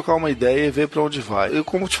legal trocar uma ideia e ver pra onde vai. Eu,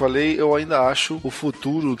 como te falei, eu ainda acho o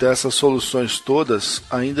futuro dessas soluções todas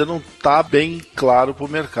ainda não tá bem claro pro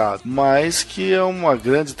mercado. Mas que é uma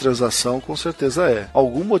grande transação, com certeza é.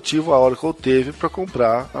 Algum motivo a Oracle teve para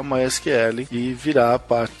comprar a MySQL e virar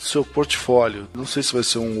parte do seu portfólio. Não sei se vai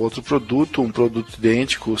ser um outro produto, um produto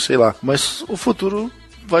idêntico, sei lá. Mas o futuro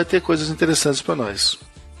vai ter coisas interessantes para nós.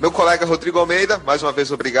 Meu colega Rodrigo Almeida, mais uma vez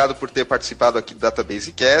obrigado por ter participado aqui do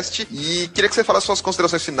Database Cast, e queria que você falasse suas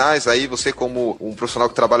considerações finais aí, você como um profissional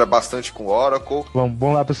que trabalha bastante com Oracle.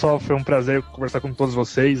 Bom lá, pessoal, foi um prazer conversar com todos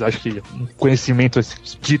vocês. Acho que um conhecimento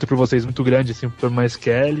dito por vocês muito grande assim, por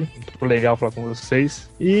MySQL, muito legal falar com vocês.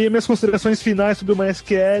 E minhas considerações finais sobre o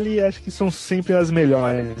MySQL acho que são sempre as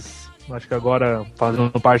melhores. Acho que agora,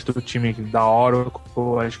 fazendo parte do time da Oracle,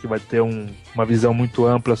 acho que vai ter uma visão muito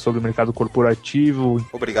ampla sobre o mercado corporativo.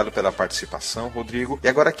 Obrigado pela participação, Rodrigo. E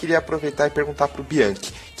agora queria aproveitar e perguntar para o Bianchi,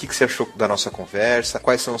 o que você achou da nossa conversa?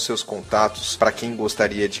 Quais são os seus contatos para quem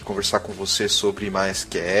gostaria de conversar com você sobre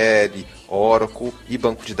MySQL, Oracle e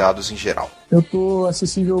banco de dados em geral? Eu estou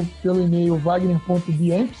acessível pelo e-mail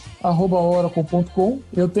wagner.bianchi@oracle.com.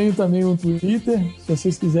 Eu tenho também um Twitter, se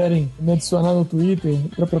vocês quiserem me adicionar no Twitter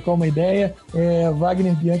para trocar uma ideia, é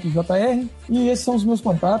Wagner Bianchi JR. E esses são os meus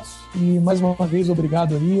contatos. E mais uma vez,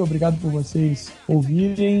 obrigado aí, obrigado por vocês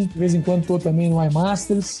ouvirem. De vez em quando estou também no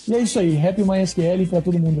iMasters. E é isso aí, Happy MySQL para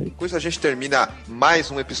todo mundo aí. Com isso a gente termina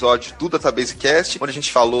mais um episódio do Database Cast, onde a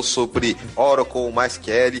gente falou sobre Oracle,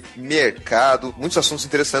 MySQL, mercado, muitos assuntos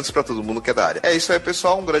interessantes para todo mundo que é da área. É isso aí,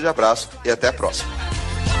 pessoal, um grande abraço e até a próxima.